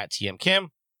written by Matt T.M. Kim.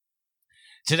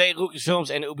 Today, Lucasfilms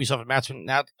and Ubisoft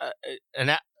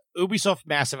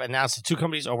Massive announced the two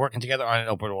companies are working together on an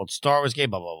open-world Star Wars game,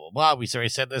 blah, blah, blah, blah. We already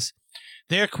said this.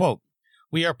 Their quote,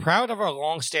 "We are proud of our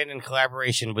long-standing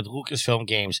collaboration with Lucasfilm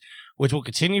Games, which will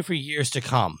continue for years to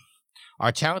come.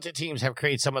 Our talented teams have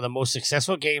created some of the most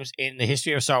successful games in the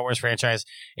history of Star Wars franchise,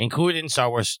 including Star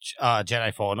Wars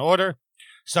Jedi Fallen Order,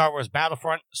 Star Wars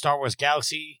Battlefront, Star Wars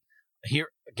Galaxy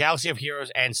of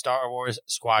Heroes, and Star Wars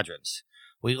Squadrons.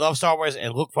 We love Star Wars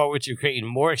and look forward to creating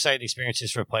more exciting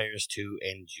experiences for players to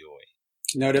enjoy."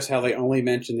 Notice how they only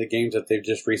mention the games that they've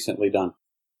just recently done.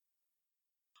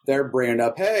 They're bringing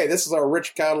up, hey, this is our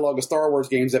rich catalog of Star Wars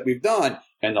games that we've done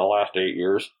in the last 8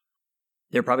 years.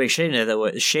 They're probably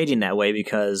shading that way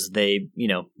because they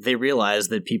realized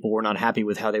that people were not happy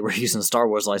with how they were using the Star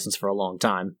Wars license for a long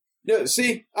time. No,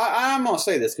 see, I'm going to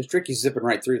say this because Tricky's zipping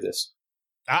right through this.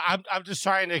 I'm just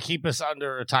trying to keep us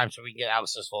under time so we can get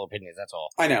Alex's full opinions. That's all.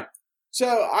 I know. So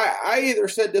I either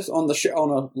said this on the show, on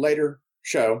a later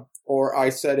show, or I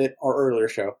said it on an earlier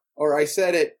show, or I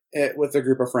said it with a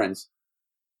group of friends.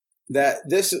 That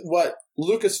this is what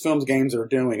Lucasfilm's games are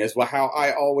doing is how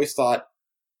I always thought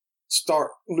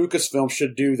Lucasfilm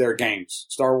should do their games.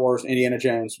 Star Wars, Indiana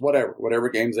Jones, whatever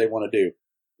games they want to do.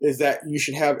 Is that you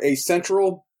should have a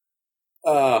central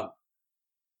hub,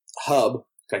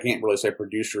 I can't really say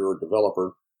producer or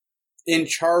developer, in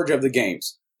charge of the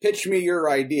games. Pitch me your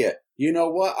idea. You know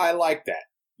what? I like that.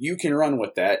 You can run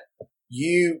with that.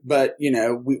 But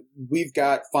we've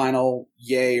got final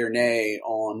yay or nay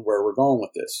on where we're going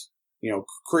with this.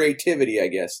 Creativity, I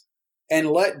guess.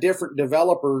 And let different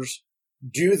developers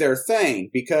do their thing,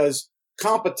 because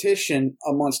competition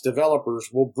amongst developers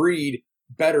will breed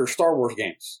better Star Wars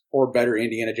games or better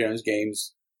Indiana Jones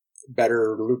games,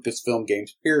 better Lucasfilm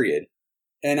games, period.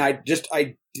 And I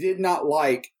did not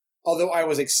like, although I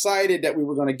was excited that we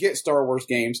were going to get Star Wars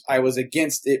games, I was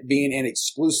against it being an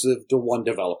exclusive to one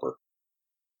developer.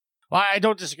 Well, I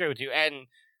don't disagree with you. And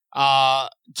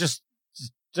just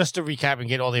to recap and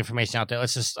get all the information out there,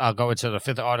 let's just go into the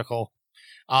 5th article.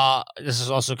 This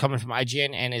is also coming from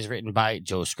IGN and is written by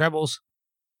Joe Screbbles.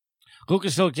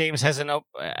 Lucasfilm Games has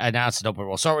announced an open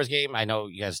world Star Wars game. I know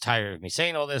you guys are tired of me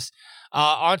saying all this.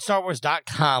 On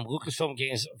StarWars.com, Lucasfilm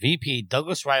Games VP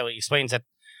Douglas Riley explains that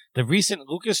the recent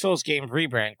Lucasfilm Games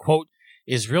rebrand, quote,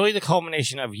 is really the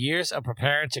culmination of years of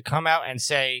preparing to come out and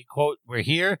say, quote, we're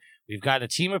here, we've got a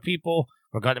team of people,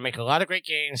 we're going to make a lot of great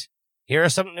games, here are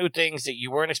some new things that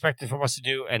you weren't expecting from us to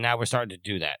do, and now we're starting to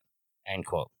do that, end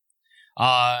quote.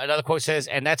 Another quote says,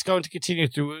 and that's going to continue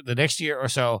through the next year or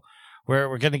so, where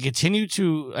we're going to continue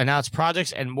to announce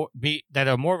projects and that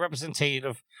are more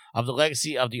representative of the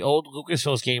legacy of the old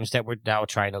Lucasfilm games that we're now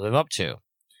trying to live up to,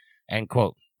 end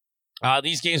quote.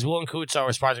 These games will include Star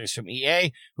Wars projects from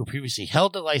EA, who previously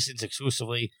held the license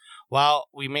exclusively. While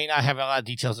we may not have a lot of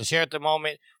details to share at the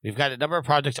moment, we've got a number of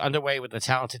projects underway with the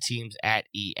talented teams at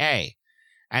EA.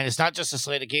 And it's not just a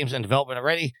slate of games in development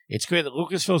already. It's clear that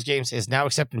Lucasfilm Games is now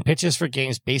accepting pitches for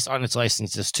games based on its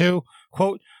licenses too.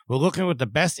 Quote, we're looking with the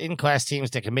best in-class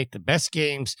teams that can make the best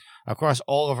games across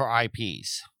all of our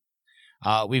IPs.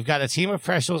 We've got a team of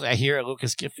professionals here at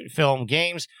Lucasfilm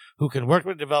Games who can work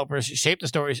with developers, shape the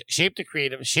stories, shape the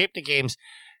creative, shape the games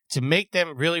to make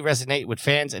them really resonate with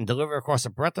fans and deliver across a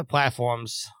breadth of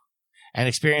platforms and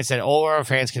experience that all our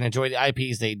fans can enjoy the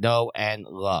IPs they know and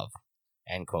love,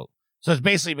 end quote. So it's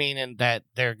basically meaning that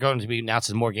they're going to be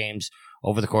announcing more games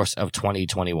over the course of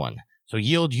 2021. So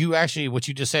Yield, what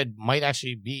you just said might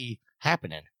actually be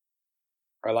happening.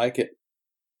 I like it.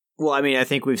 Well, I mean, I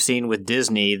think we've seen with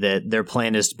Disney that their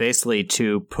plan is basically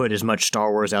to put as much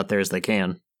Star Wars out there as they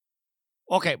can.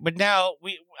 Okay, but now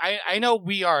I know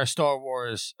we are Star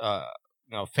Wars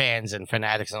fans and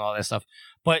fanatics and all that stuff,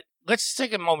 but let's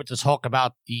take a moment to talk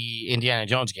about the Indiana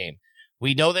Jones game.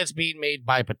 We know that's being made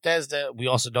by Bethesda. We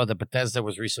also know that Bethesda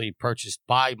was recently purchased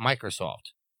by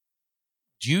Microsoft.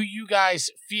 Do you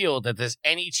guys feel that there's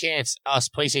any chance us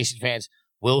PlayStation fans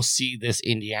will see this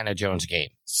Indiana Jones game?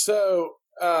 So,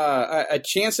 a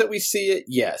chance that we see it,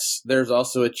 yes. There's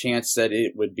also a chance that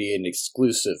it would be an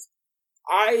exclusive.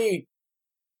 I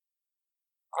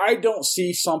don't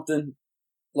see something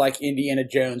like Indiana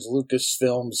Jones,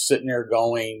 Lucasfilm sitting there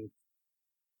going,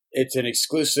 it's an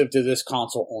exclusive to this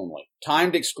console only.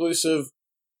 Timed exclusive,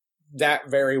 that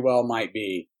very well might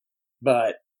be.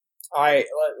 But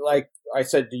like I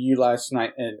said to you last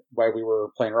night and while we were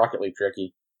playing Rocket League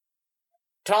Tricky,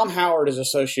 Tom Howard is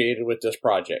associated with this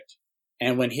project.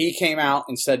 And when he came out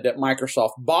and said that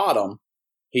Microsoft bought him,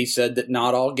 he said that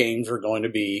not all games are going to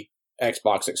be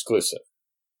Xbox exclusive.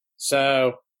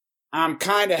 So I'm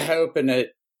kind of hoping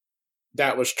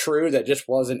that was true, that just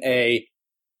wasn't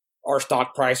our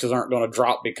stock prices aren't going to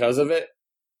drop because of it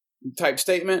type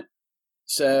statement.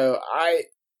 So I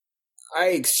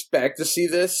expect to see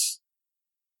this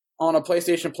on a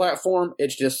PlayStation platform.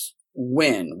 It's just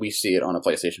when we see it on a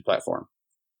PlayStation platform.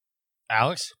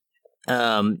 Alex?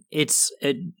 Was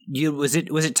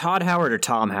it Todd Howard or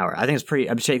Tom Howard? I think it's pretty.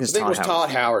 I'm shaking. I think it was Todd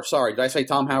Howard. Sorry, did I say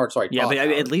Tom Howard? Sorry. Yeah, Todd but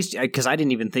Howard. at least because I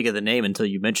didn't even think of the name until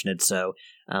you mentioned it. So,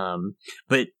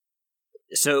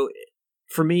 so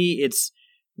for me,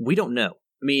 we don't know.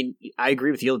 I mean, I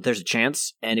agree with you that there's a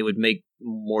chance, and it would make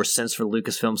more sense for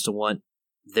Lucasfilms to want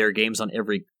their games on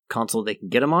every console they can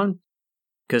get them on,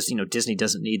 because Disney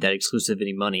doesn't need that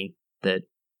exclusivity money that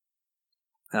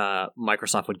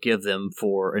Microsoft would give them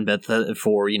for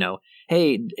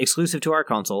hey, exclusive to our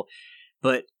console.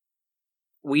 But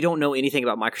we don't know anything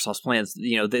about Microsoft's plans.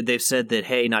 They've said that,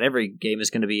 hey, not every game is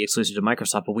going to be exclusive to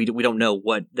Microsoft, but we don't know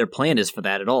what their plan is for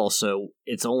that at all. So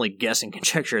it's only guess and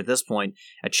conjecture at this point.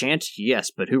 A chance, yes,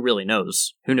 but who really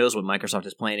knows? Who knows what Microsoft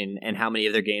is planning and how many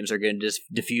of their games are going to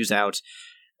diffuse out?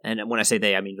 And when I say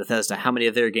they, I mean Bethesda. How many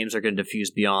of their games are going to diffuse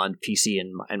beyond PC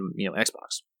and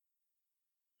Xbox?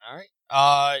 All right.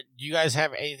 Do you guys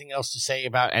have anything else to say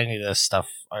about any of this stuff,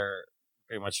 or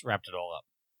pretty much wrapped it all up?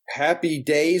 Happy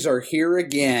days are here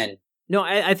again. No,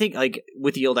 I think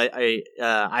with Yield,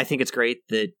 I think it's great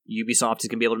that Ubisoft is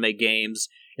going to be able to make games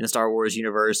in the Star Wars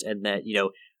universe, and that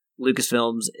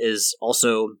Lucasfilms is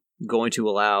also going to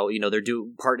allow they're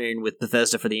partnering with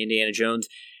Bethesda for the Indiana Jones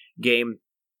game.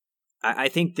 I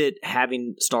think that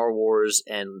having Star Wars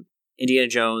and Indiana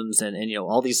Jones and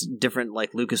all these different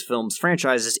Lucasfilms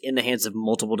franchises in the hands of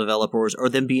multiple developers, or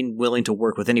them being willing to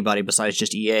work with anybody besides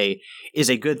just EA, is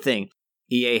a good thing.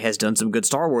 EA has done some good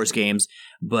Star Wars games,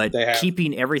 but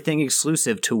keeping everything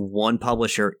exclusive to one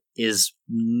publisher is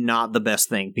not the best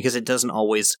thing because it doesn't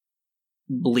always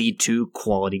lead to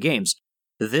quality games.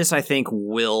 This, I think,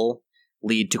 will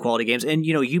lead to quality games. And,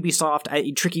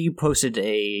 Ubisoft, Tricky, you posted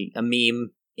a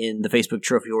meme in the Facebook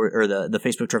Trophy or the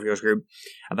Facebook Trophy Wars group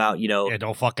about, Yeah,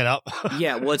 don't fuck it up.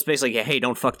 Yeah, well, it's basically, hey,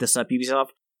 don't fuck this up, Ubisoft.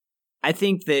 I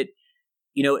think that,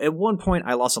 at one point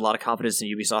I lost a lot of confidence in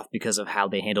Ubisoft because of how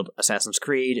they handled Assassin's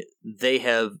Creed. They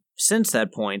have, since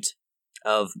that point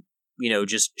of,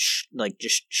 just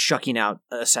shucking out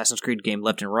Assassin's Creed game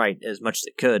left and right as much as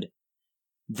it could,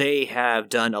 they have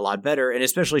done a lot better, and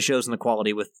especially shows in the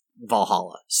quality with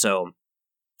Valhalla. So,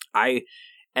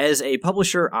 as a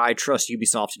publisher, I trust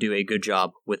Ubisoft to do a good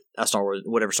job with a Star Wars,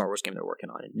 whatever Star Wars game they're working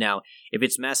on. Now, if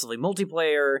it's massively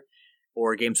multiplayer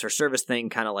or games for service thing,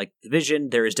 kind of like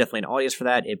Division, there is definitely an audience for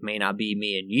that. It may not be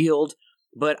me and Yield,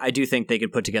 but I do think they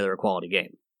could put together a quality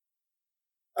game.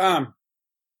 I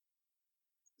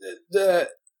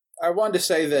wanted to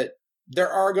say that there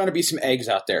are going to be some eggs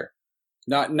out there.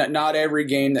 Not every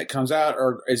game that comes out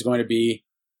is going to be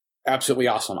absolutely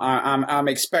awesome. I'm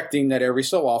expecting that every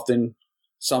so often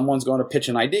someone's going to pitch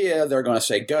an idea, they're going to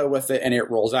say go with it, and it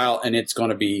rolls out, and it's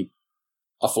going to be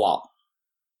a flop.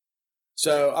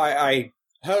 So I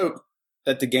hope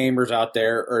that the gamers out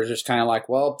there are just kind of like,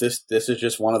 well, this is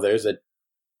just one of those that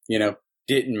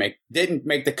didn't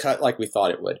make the cut like we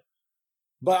thought it would.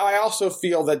 But I also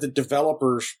feel that the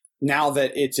developers, now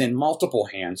that it's in multiple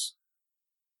hands,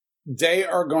 they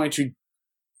are going to,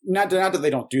 not that they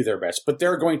don't do their best, but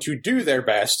they're going to do their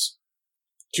best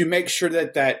to make sure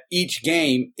that each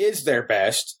game is their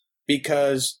best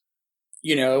because,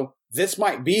 this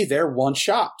might be their one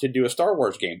shot to do a Star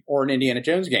Wars game or an Indiana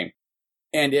Jones game.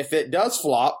 And if it does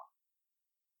flop,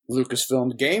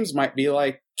 Lucasfilm Games might be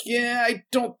like, yeah, I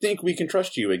don't think we can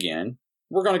trust you again.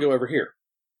 We're going to go over here.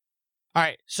 All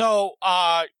right, so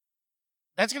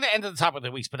that's going to end at the top of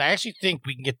the weeks, but I actually think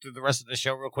we can get through the rest of the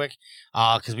show real quick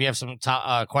because we have some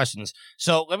questions.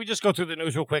 So let me just go through the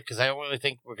news real quick because I don't really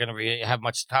think we're going to really have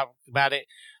much to talk about it.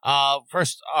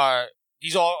 First,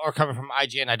 these all are coming from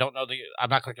IGN. I don't know I'm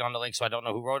not clicking on the link, so I don't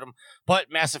know who wrote them. But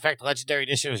Mass Effect Legendary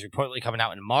Edition is reportedly coming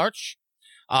out in March.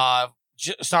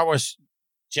 Star Wars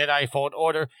Jedi Fallen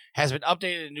Order has been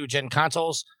updated to new gen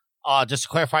consoles. Just to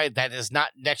clarify, that is not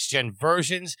next-gen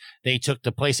versions. They took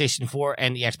the PlayStation 4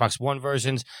 and the Xbox One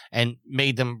versions and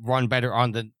made them run better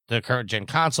on the current-gen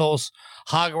consoles.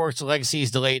 Hogwarts Legacy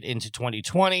is delayed into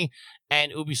 2020,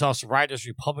 and Ubisoft's Riders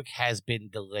Republic has been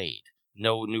delayed.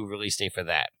 No new release date for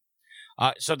that.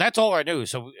 So that's all our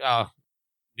news. So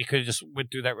we could have just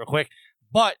went through that real quick.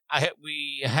 But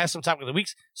we have some topic of the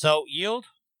weeks. So, Yield?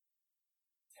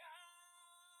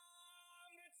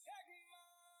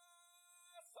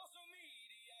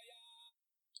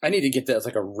 I need to get that as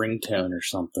like a ringtone or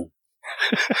something.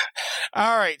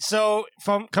 All right. So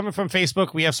coming from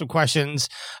Facebook, we have some questions.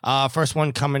 First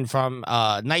one coming from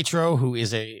Nitro, who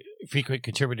is a frequent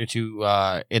contributor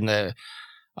to in the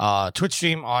Twitch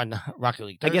stream on Rocket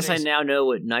League Thursdays. I guess I now know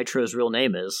what Nitro's real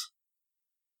name is.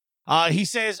 He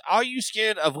says, are you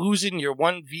scared of losing your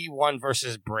 1v1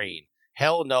 versus Brain?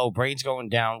 Hell no. Brain's going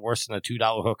down worse than a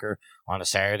 $2 hooker on a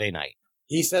Saturday night.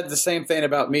 He said the same thing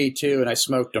about me, too, and I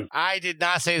smoked him. I did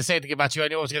not say the same thing about you. I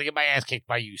knew I was going to get my ass kicked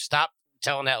by you. Stop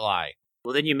telling that lie.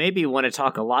 Well, then you maybe want to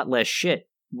talk a lot less shit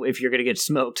if you're going to get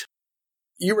smoked.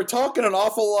 You were talking an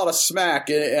awful lot of smack,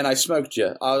 and I smoked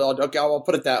you. I'll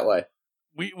put it that way.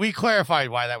 We clarified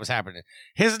why that was happening.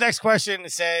 His next question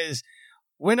says,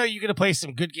 when are you going to play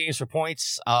some good games for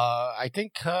points? I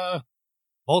think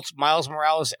both Miles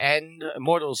Morales and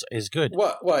Immortals is good.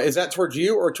 What is that towards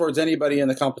you or towards anybody in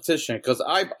the competition? Because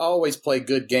I always play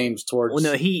good games towards. Well,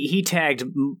 no, he tagged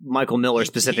Michael Miller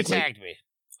specifically. He tagged me.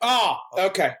 Oh,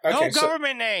 okay. No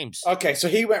government names. Okay, so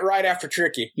he went right after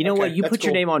Tricky. You know what? You put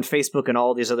your name on Facebook and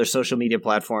all these other social media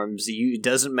platforms. It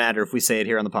doesn't matter if we say it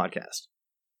here on the podcast.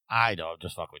 I don't.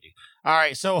 Just fuck with you. All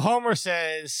right. So Homer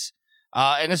says,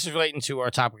 and this is relating to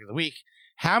our topic of the week.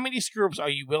 How many screw-ups are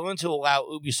you willing to allow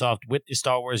Ubisoft with the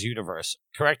Star Wars universe?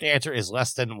 Correct answer is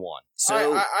less than one. So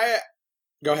I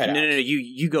go ahead. No,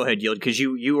 you go ahead, Yield, because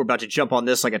you were about to jump on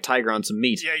this like a tiger on some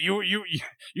meat. Yeah,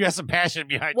 you have some passion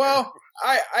behind. Well,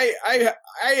 I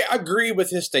agree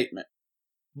with his statement,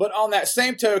 but on that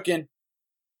same token,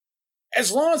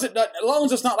 as long as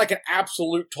it's not like an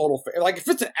absolute total like if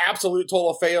it's an absolute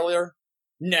total failure,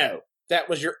 no, that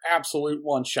was your absolute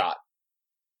one shot.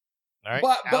 All right,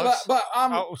 but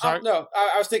I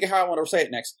was thinking how I want to say it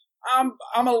next.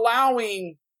 I'm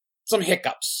allowing some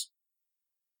hiccups.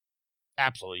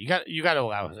 Absolutely, you got to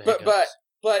allow it.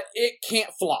 But it can't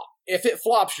flop. If it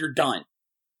flops, you're done.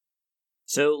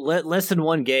 So less than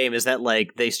one game, is that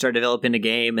like they start developing a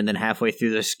game and then halfway through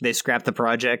this they scrap the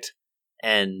project?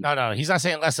 And No, he's not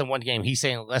saying less than one game. He's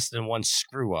saying less than one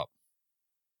screw up.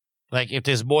 Like if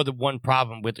there's more than one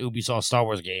problem with Ubisoft Star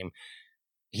Wars game,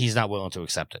 he's not willing to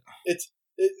accept it.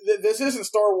 This isn't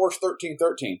Star Wars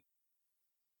 1313.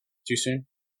 Too soon?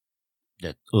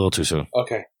 Yeah, a little too soon.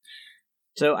 Okay.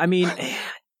 so I mean,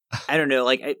 I don't know.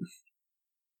 Like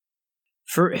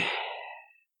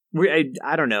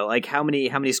I don't know, like how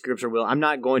many scripts are will. I'm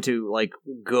not going to like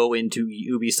go into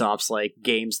Ubisoft's like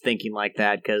games thinking like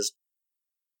that because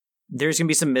there's gonna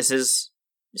be some misses.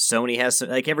 Sony has some,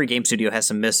 like every game studio has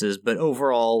some misses, but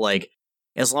overall, like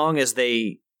as long as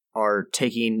they are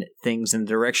taking things in the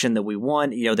direction that we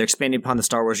want, they're expanding upon the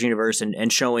Star Wars universe and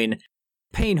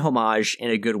paying homage in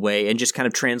a good way, and just kind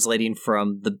of translating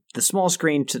from the small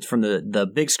screen from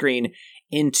the big screen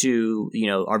into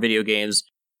our video games.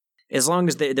 As long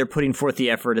as they're putting forth the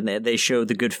effort and they show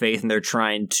the good faith and they're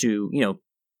trying to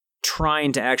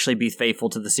actually be faithful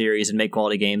to the series and make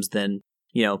quality games, then,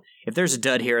 if there's a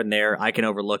dud here and there, I can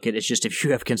overlook it. It's just if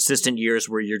you have consistent years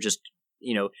where you're just,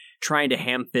 trying to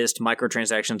ham-fist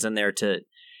microtransactions in there to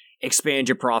expand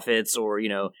your profits, or,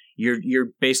 you're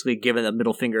basically giving a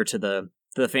middle finger to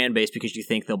the fan base because you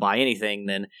think they'll buy anything,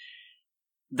 then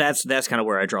that's kind of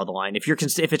where I draw the line. If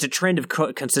it's a trend of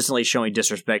consistently showing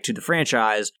disrespect to the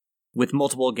franchise, with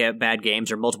multiple bad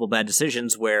games or multiple bad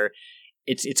decisions where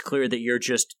it's clear that you're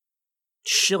just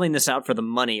shilling this out for the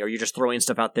money, or you're just throwing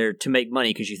stuff out there to make money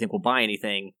because you think we'll buy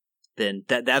anything, then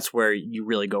that's where you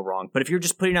really go wrong. But if you're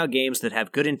just putting out games that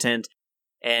have good intent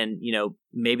and,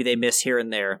 maybe they miss here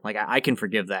and there, like I can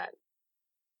forgive that.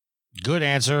 Good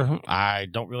answer. I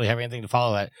don't really have anything to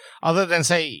follow that other than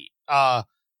say,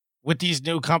 with these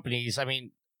new companies, I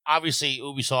mean, obviously,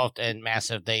 Ubisoft and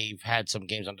Massive, they've had some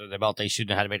games under their belt. They should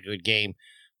know how to make a good game.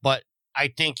 But I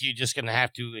think you're just going to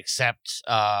have to accept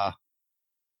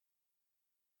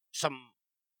some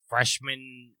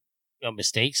freshman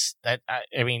mistakes. That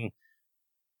I mean,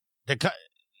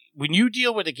 when you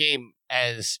deal with a game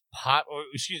when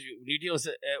you deal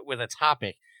with a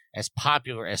topic as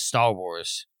popular as Star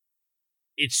Wars,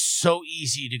 it's so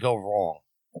easy to go wrong.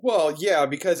 Well, yeah,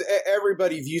 because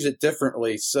everybody views it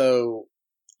differently, so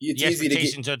it's the easy to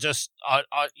expectations are just,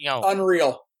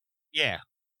 unreal. Yeah.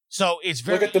 So it's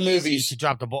very look at the easy movies to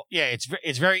drop the ball. Yeah,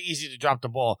 it's very easy to drop the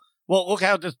ball. Well, look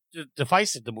how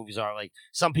divisive the movies are. Like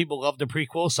some people love the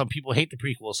prequels, some people hate the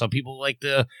prequels, some people like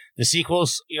the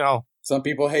sequels. Some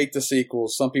people hate the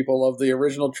sequels, some people love the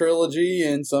original trilogy,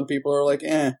 and some people are like,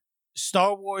 eh.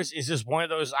 Star Wars is just one of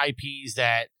those IPs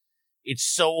that it's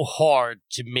so hard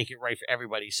to make it right for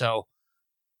everybody. So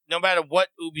no matter what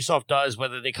Ubisoft does,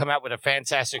 whether they come out with a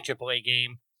fantastic AAA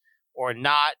game or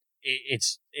not,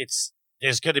 it's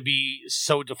there's going to be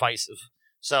so divisive.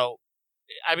 So,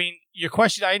 I mean, your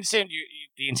question, I understand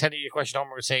the intent of your question,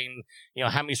 Homer, was saying,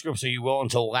 how many scripts are you willing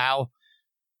to allow?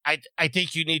 I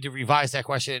think you need to revise that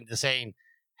question into saying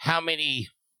how many,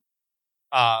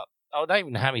 not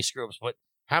even how many scripts, but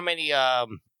how many, I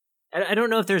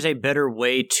don't know if there's a better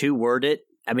way to word it.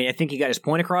 I mean, I think he got his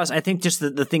point across. I think just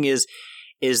the thing is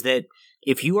that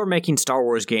if you are making Star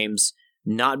Wars games,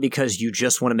 not because you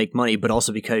just want to make money, but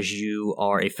also because you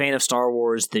are a fan of Star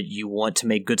Wars, that you want to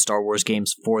make good Star Wars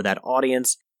games for that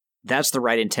audience, that's the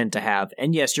right intent to have.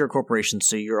 And yes, you're a corporation,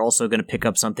 so you're also going to pick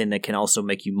up something that can also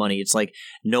make you money. It's like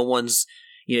no one's,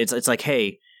 it's like,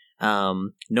 hey, no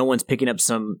one's picking up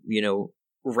some,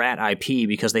 rat IP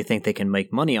because they think they can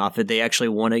make money off it. They actually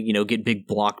want to, get big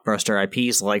blockbuster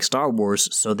IPs like Star Wars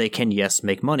so they can, yes,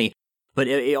 make money. But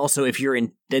it also, if you're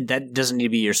in, that doesn't need to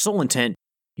be your sole intent.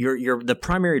 You're the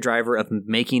primary driver of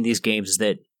making these games is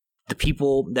that the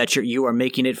people that you are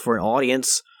making it for an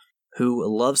audience who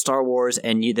love Star Wars,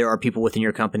 and there are people within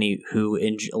your company who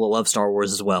love Star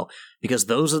Wars as well. Because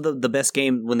those are the best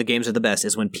game, when the games are the best,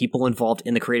 is when people involved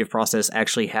in the creative process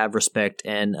actually have respect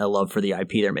and a love for the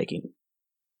IP they're making.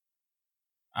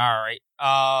 All right.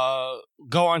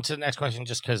 Go on to the next question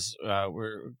just because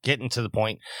we're getting to the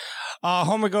point.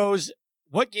 Homer goes,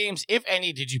 what games, if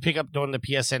any, did you pick up during the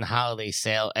PSN holiday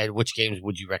sale, and which games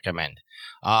would you recommend?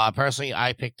 Personally,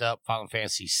 I picked up Final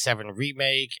Fantasy VII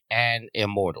Remake and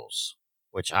Immortals,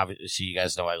 which obviously you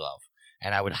guys know I love.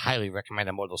 And I would highly recommend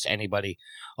Immortals to anybody.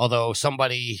 Although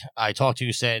somebody I talked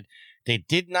to said they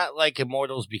did not like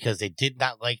Immortals because they did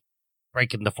not like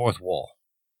breaking the fourth wall.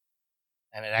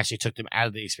 And it actually took them out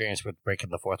of the experience with breaking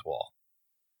the fourth wall.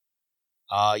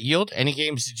 Yield, any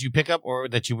games did you pick up or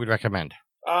that you would recommend?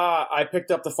 I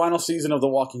picked up the final season of The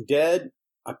Walking Dead.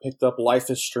 I picked up Life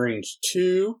is Strange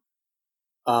 2.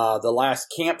 The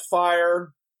Last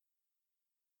Campfire.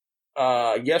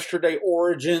 Yesterday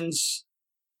Origins.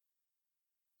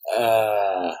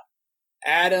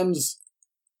 Adams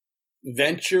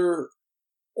Venture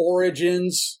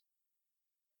Origins.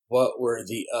 What were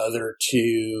the other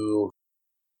two?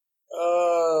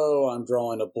 Oh, I'm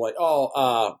drawing a blank.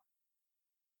 A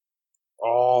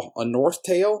North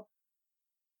Tail?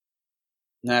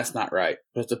 No, that's not right.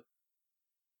 But it's a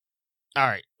All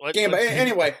right. game. But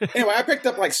anyway, I picked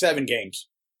up like 7 games.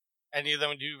 Any of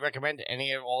them do you recommend?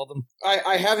 Any of all of them?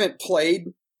 I haven't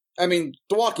played. I mean,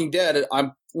 The Walking Dead,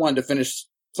 I wanted to finish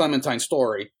Clementine's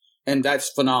story, and that's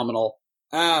phenomenal.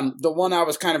 The one I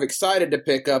was kind of excited to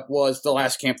pick up was The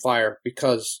Last Campfire,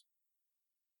 because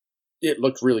it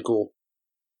looked really cool.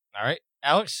 All right.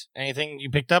 Alex, anything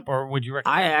you picked up, or would you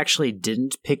recommend? I actually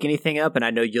didn't pick anything up, and I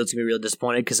know Yield's gonna be real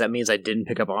disappointed because that means I didn't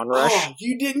pick up Onrush. Oh,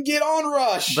 you didn't get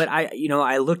Onrush! But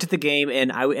I looked at the game,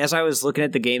 and as I was looking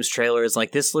at the game's trailer, it's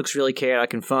like, this looks really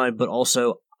chaotic and fun, but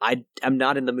also I'm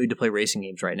not in the mood to play racing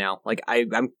games right now. Like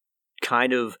I'm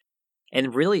kind of,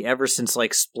 and really ever since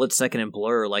like Split Second and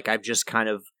Blur, like I've just kind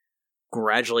of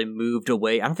gradually moved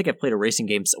away. I don't think I've played a racing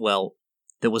game. Well,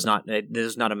 this was not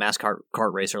a mass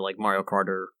kart racer like Mario Kart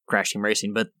or Crash Team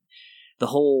Racing, but the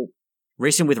whole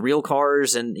racing with real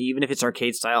cars, and even if it's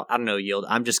arcade style, I don't know, Yield.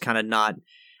 I'm just kind of not.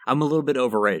 I'm a little bit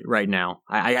over it right now.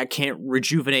 I can't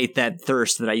rejuvenate that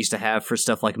thirst that I used to have for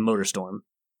stuff like MotorStorm.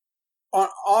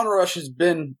 Onrush has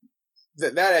been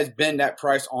that has been that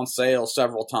price on sale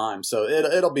several times, so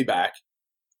it'll be back.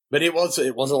 But it was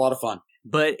a lot of fun.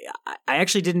 But I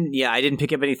actually didn't. Yeah, I didn't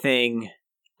pick up anything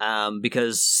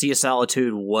because Sea of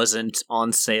Solitude wasn't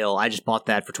on sale. I just bought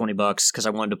that for $20 because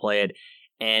I wanted to play it.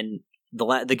 And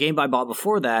the game I bought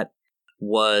before that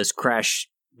was Crash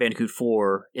Bandicoot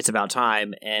 4. It's About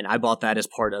Time, and I bought that as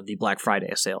part of the Black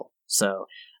Friday sale. So,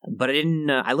 but I didn't.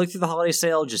 I looked through the holiday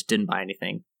sale, just didn't buy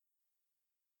anything.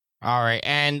 All right,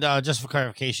 and just for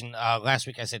clarification, last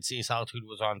week I said Sea of Solitude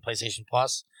was on PlayStation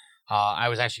Plus. I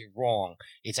was actually wrong.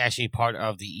 It's actually part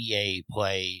of the EA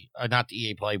Play, not the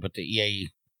EA Play, but the EA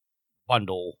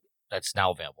bundle that's now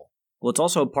available. Well, it's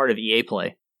also a part of EA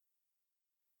Play.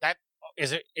 That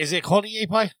is it? Is it called EA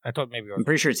Play? I thought maybe it was. I'm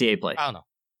pretty sure it's EA Play. I don't know.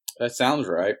 That sounds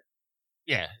right.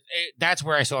 Yeah, that's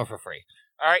where I saw it for free.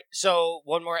 All right, so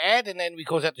one more ad, and then we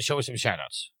close out the show with some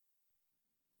shout-outs.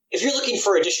 If you're looking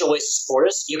for additional ways to support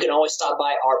us, you can always stop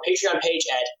by our Patreon page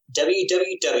at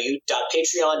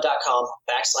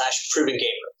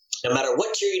www.patreon.com/ProvenGamer. No matter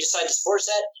what tier you decide to support us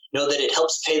at, know that it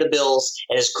helps pay the bills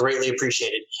and is greatly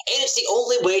appreciated. And it's the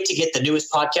only way to get the newest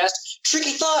podcast,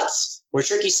 Tricky Thoughts, where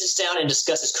Tricky sits down and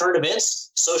discusses current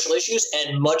events, social issues,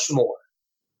 and much more.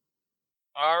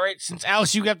 All right, since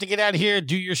Alex, you have to get out of here,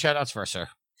 do your shout-outs first, sir.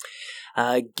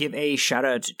 Give a shout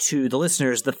out to the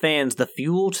listeners, the fans, the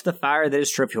fuel to the fire that is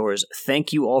Trophy Whores.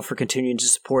 Thank you all for continuing to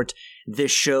support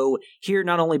this show here,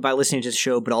 not only by listening to the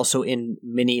show, but also in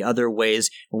many other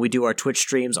ways. When we do our Twitch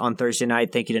streams on Thursday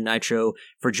night, thank you to Nitro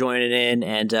for joining in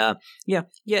and,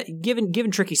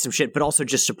 giving Tricky some shit, but also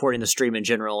just supporting the stream in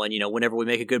general. And, whenever we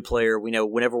make a good player,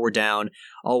 whenever we're down,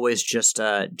 always just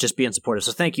being supportive.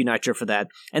 So thank you, Nitro, for that.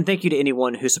 And thank you to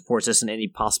anyone who supports us in any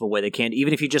possible way they can.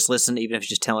 Even if you just listen, even if you're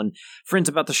just telling friends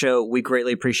about the show, we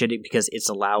greatly appreciate it because it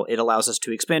allows us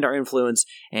to expand our influence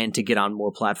and to get on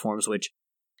more platforms, which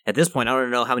at this point, I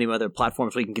don't know how many other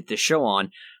platforms we can get this show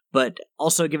on, but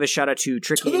also give a shout out to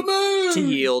Tricky to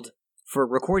Yield for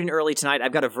recording early tonight.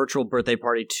 I've got a virtual birthday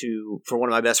party for one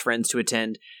of my best friends to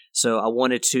attend, so I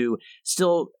wanted to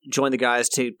still join the guys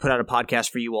to put out a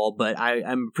podcast for you all, but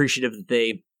I'm appreciative that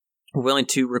they were willing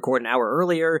to record an hour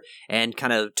earlier and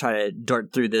kind of try to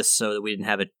dart through this so that we didn't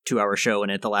have a 2-hour show, and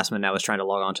at the last minute I was trying to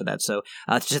log on to that. So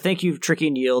thank you, Tricky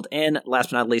and Yield, and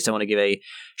last but not least, I want to give a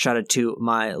shout out to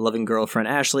my loving girlfriend,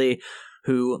 Ashley,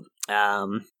 who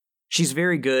she's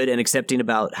very good and accepting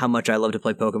about how much I love to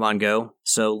play Pokemon Go.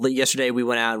 So yesterday we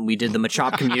went out and we did the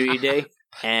Machop Community Day,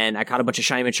 and I caught a bunch of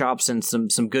shiny Machops and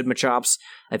some good Machops.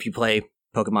 If you play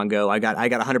Pokemon Go, I got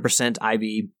 100%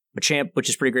 IV Machamp, which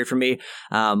is pretty great for me.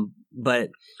 But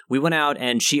we went out,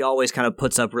 and she always kind of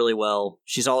puts up really well.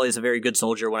 She's always a very good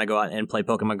soldier when I go out and play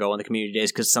Pokemon Go on the community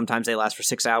days, because sometimes they last for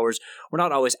 6 hours. We're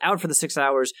not always out for the 6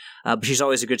 hours, but she's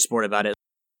always a good sport about it.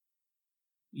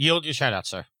 Yield your shout out,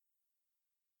 sir.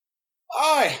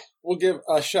 I will give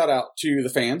a shout out to the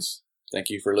fans. Thank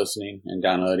you for listening and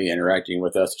downloading, interacting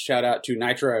with us. Shout out to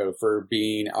Nitro for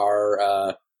being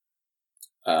our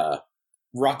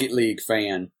Rocket League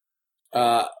fan.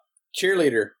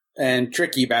 Cheerleader and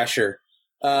Tricky Basher.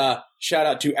 Shout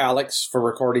out to Alex for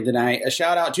recording tonight. A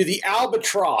shout out to the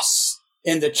Albatross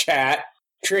in the chat.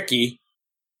 Tricky.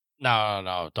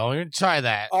 No, don't even try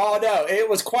that. Oh, no, it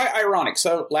was quite ironic.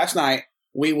 So last night,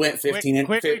 We went 15 and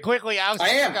quickly, Alex. I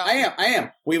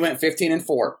am. We went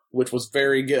 15-4, which was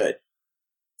very good.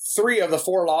 3 of the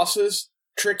 4 losses,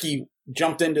 Tricky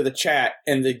jumped into the chat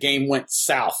and the game went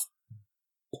south.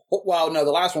 Well, no,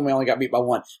 the last one we only got beat by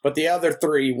 1, but the other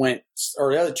 2 went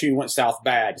south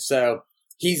bad. So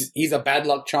he's a bad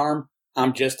luck charm.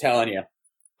 I'm just telling you.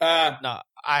 No,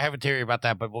 I have a theory about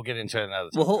that, but we'll get into it another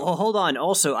time. Well, hold on.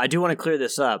 Also, I do want to clear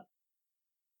this up.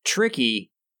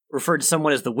 Tricky referred to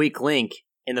someone as the weak link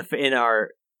in our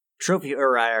trophy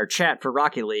or our chat for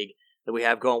Rocket League that we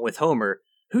have going with Homer.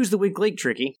 Who's the weak link,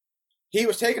 Tricky? He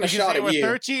was taking a shot at you.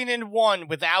 We're 13-1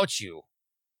 without you.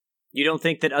 You don't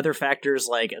think that other factors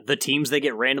like the teams they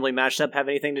get randomly matched up have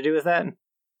anything to do with that?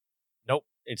 Nope.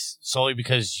 It's solely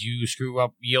because you screw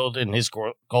up Yield and his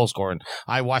goal scoring.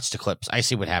 I watch the clips. I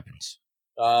see what happens.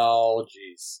 Oh,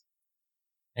 jeez.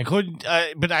 Including,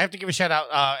 but I have to give a shout out,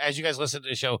 as you guys listen to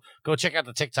the show, go check out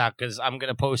the TikTok, because I'm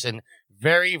going to post a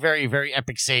very, very, very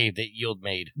epic save that Yield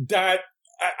made.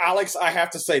 Alex, I have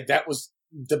to say, that was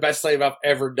the best save I've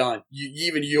ever done.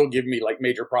 You'll give me like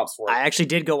major props for it. I actually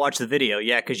did go watch the video,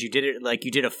 yeah, because you did it like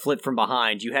you did a flip from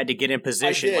behind. You had to get in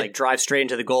position, like drive straight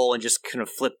into the goal and just kind of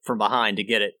flip from behind to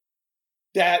get it.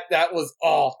 That was,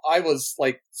 I was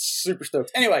like super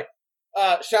stoked. Anyway,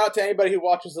 shout out to anybody who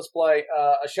watches this play.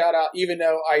 A shout out, even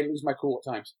though I lose my cool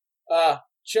at times.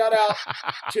 Shout out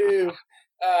to,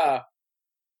 I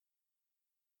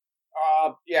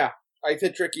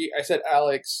said Tricky, I said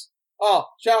Alex. Oh,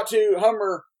 shout out to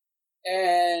Hummer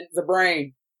and the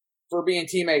Brain for being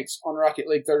teammates on Rocket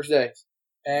League Thursdays.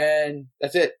 And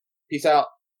that's it. Peace out.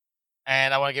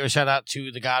 And I want to give a shout out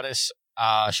to the Goddess.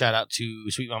 Shout out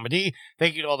to Sweet Mama D.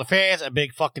 Thank you to all the fans. A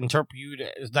big fucking turpitude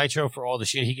Nitro for all the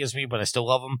shit he gives me, but I still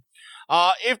love him.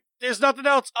 If there's nothing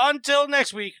else, until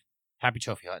next week, happy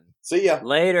trophy hunting. See ya.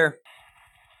 Later.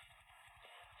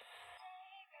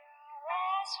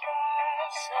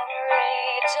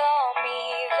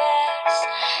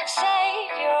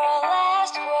 Save your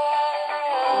last words.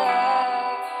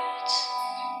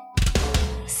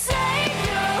 Save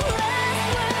your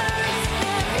last words.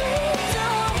 Read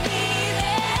on me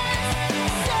then.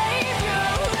 Save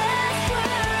your last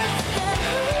words.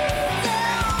 Read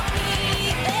on me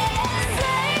then.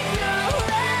 Save your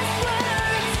last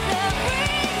words.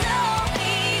 Read on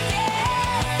me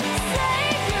then.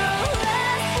 Save your last words.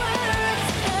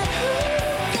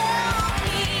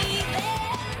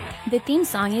 The theme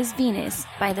song is Venus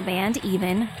by the band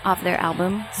Even off their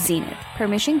album Zenith.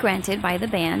 Permission granted by the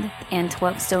band and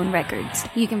 12 Stone Records.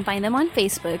 You can find them on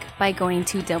Facebook by going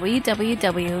to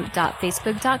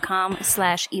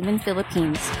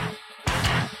www.facebook.com/evenphilippines.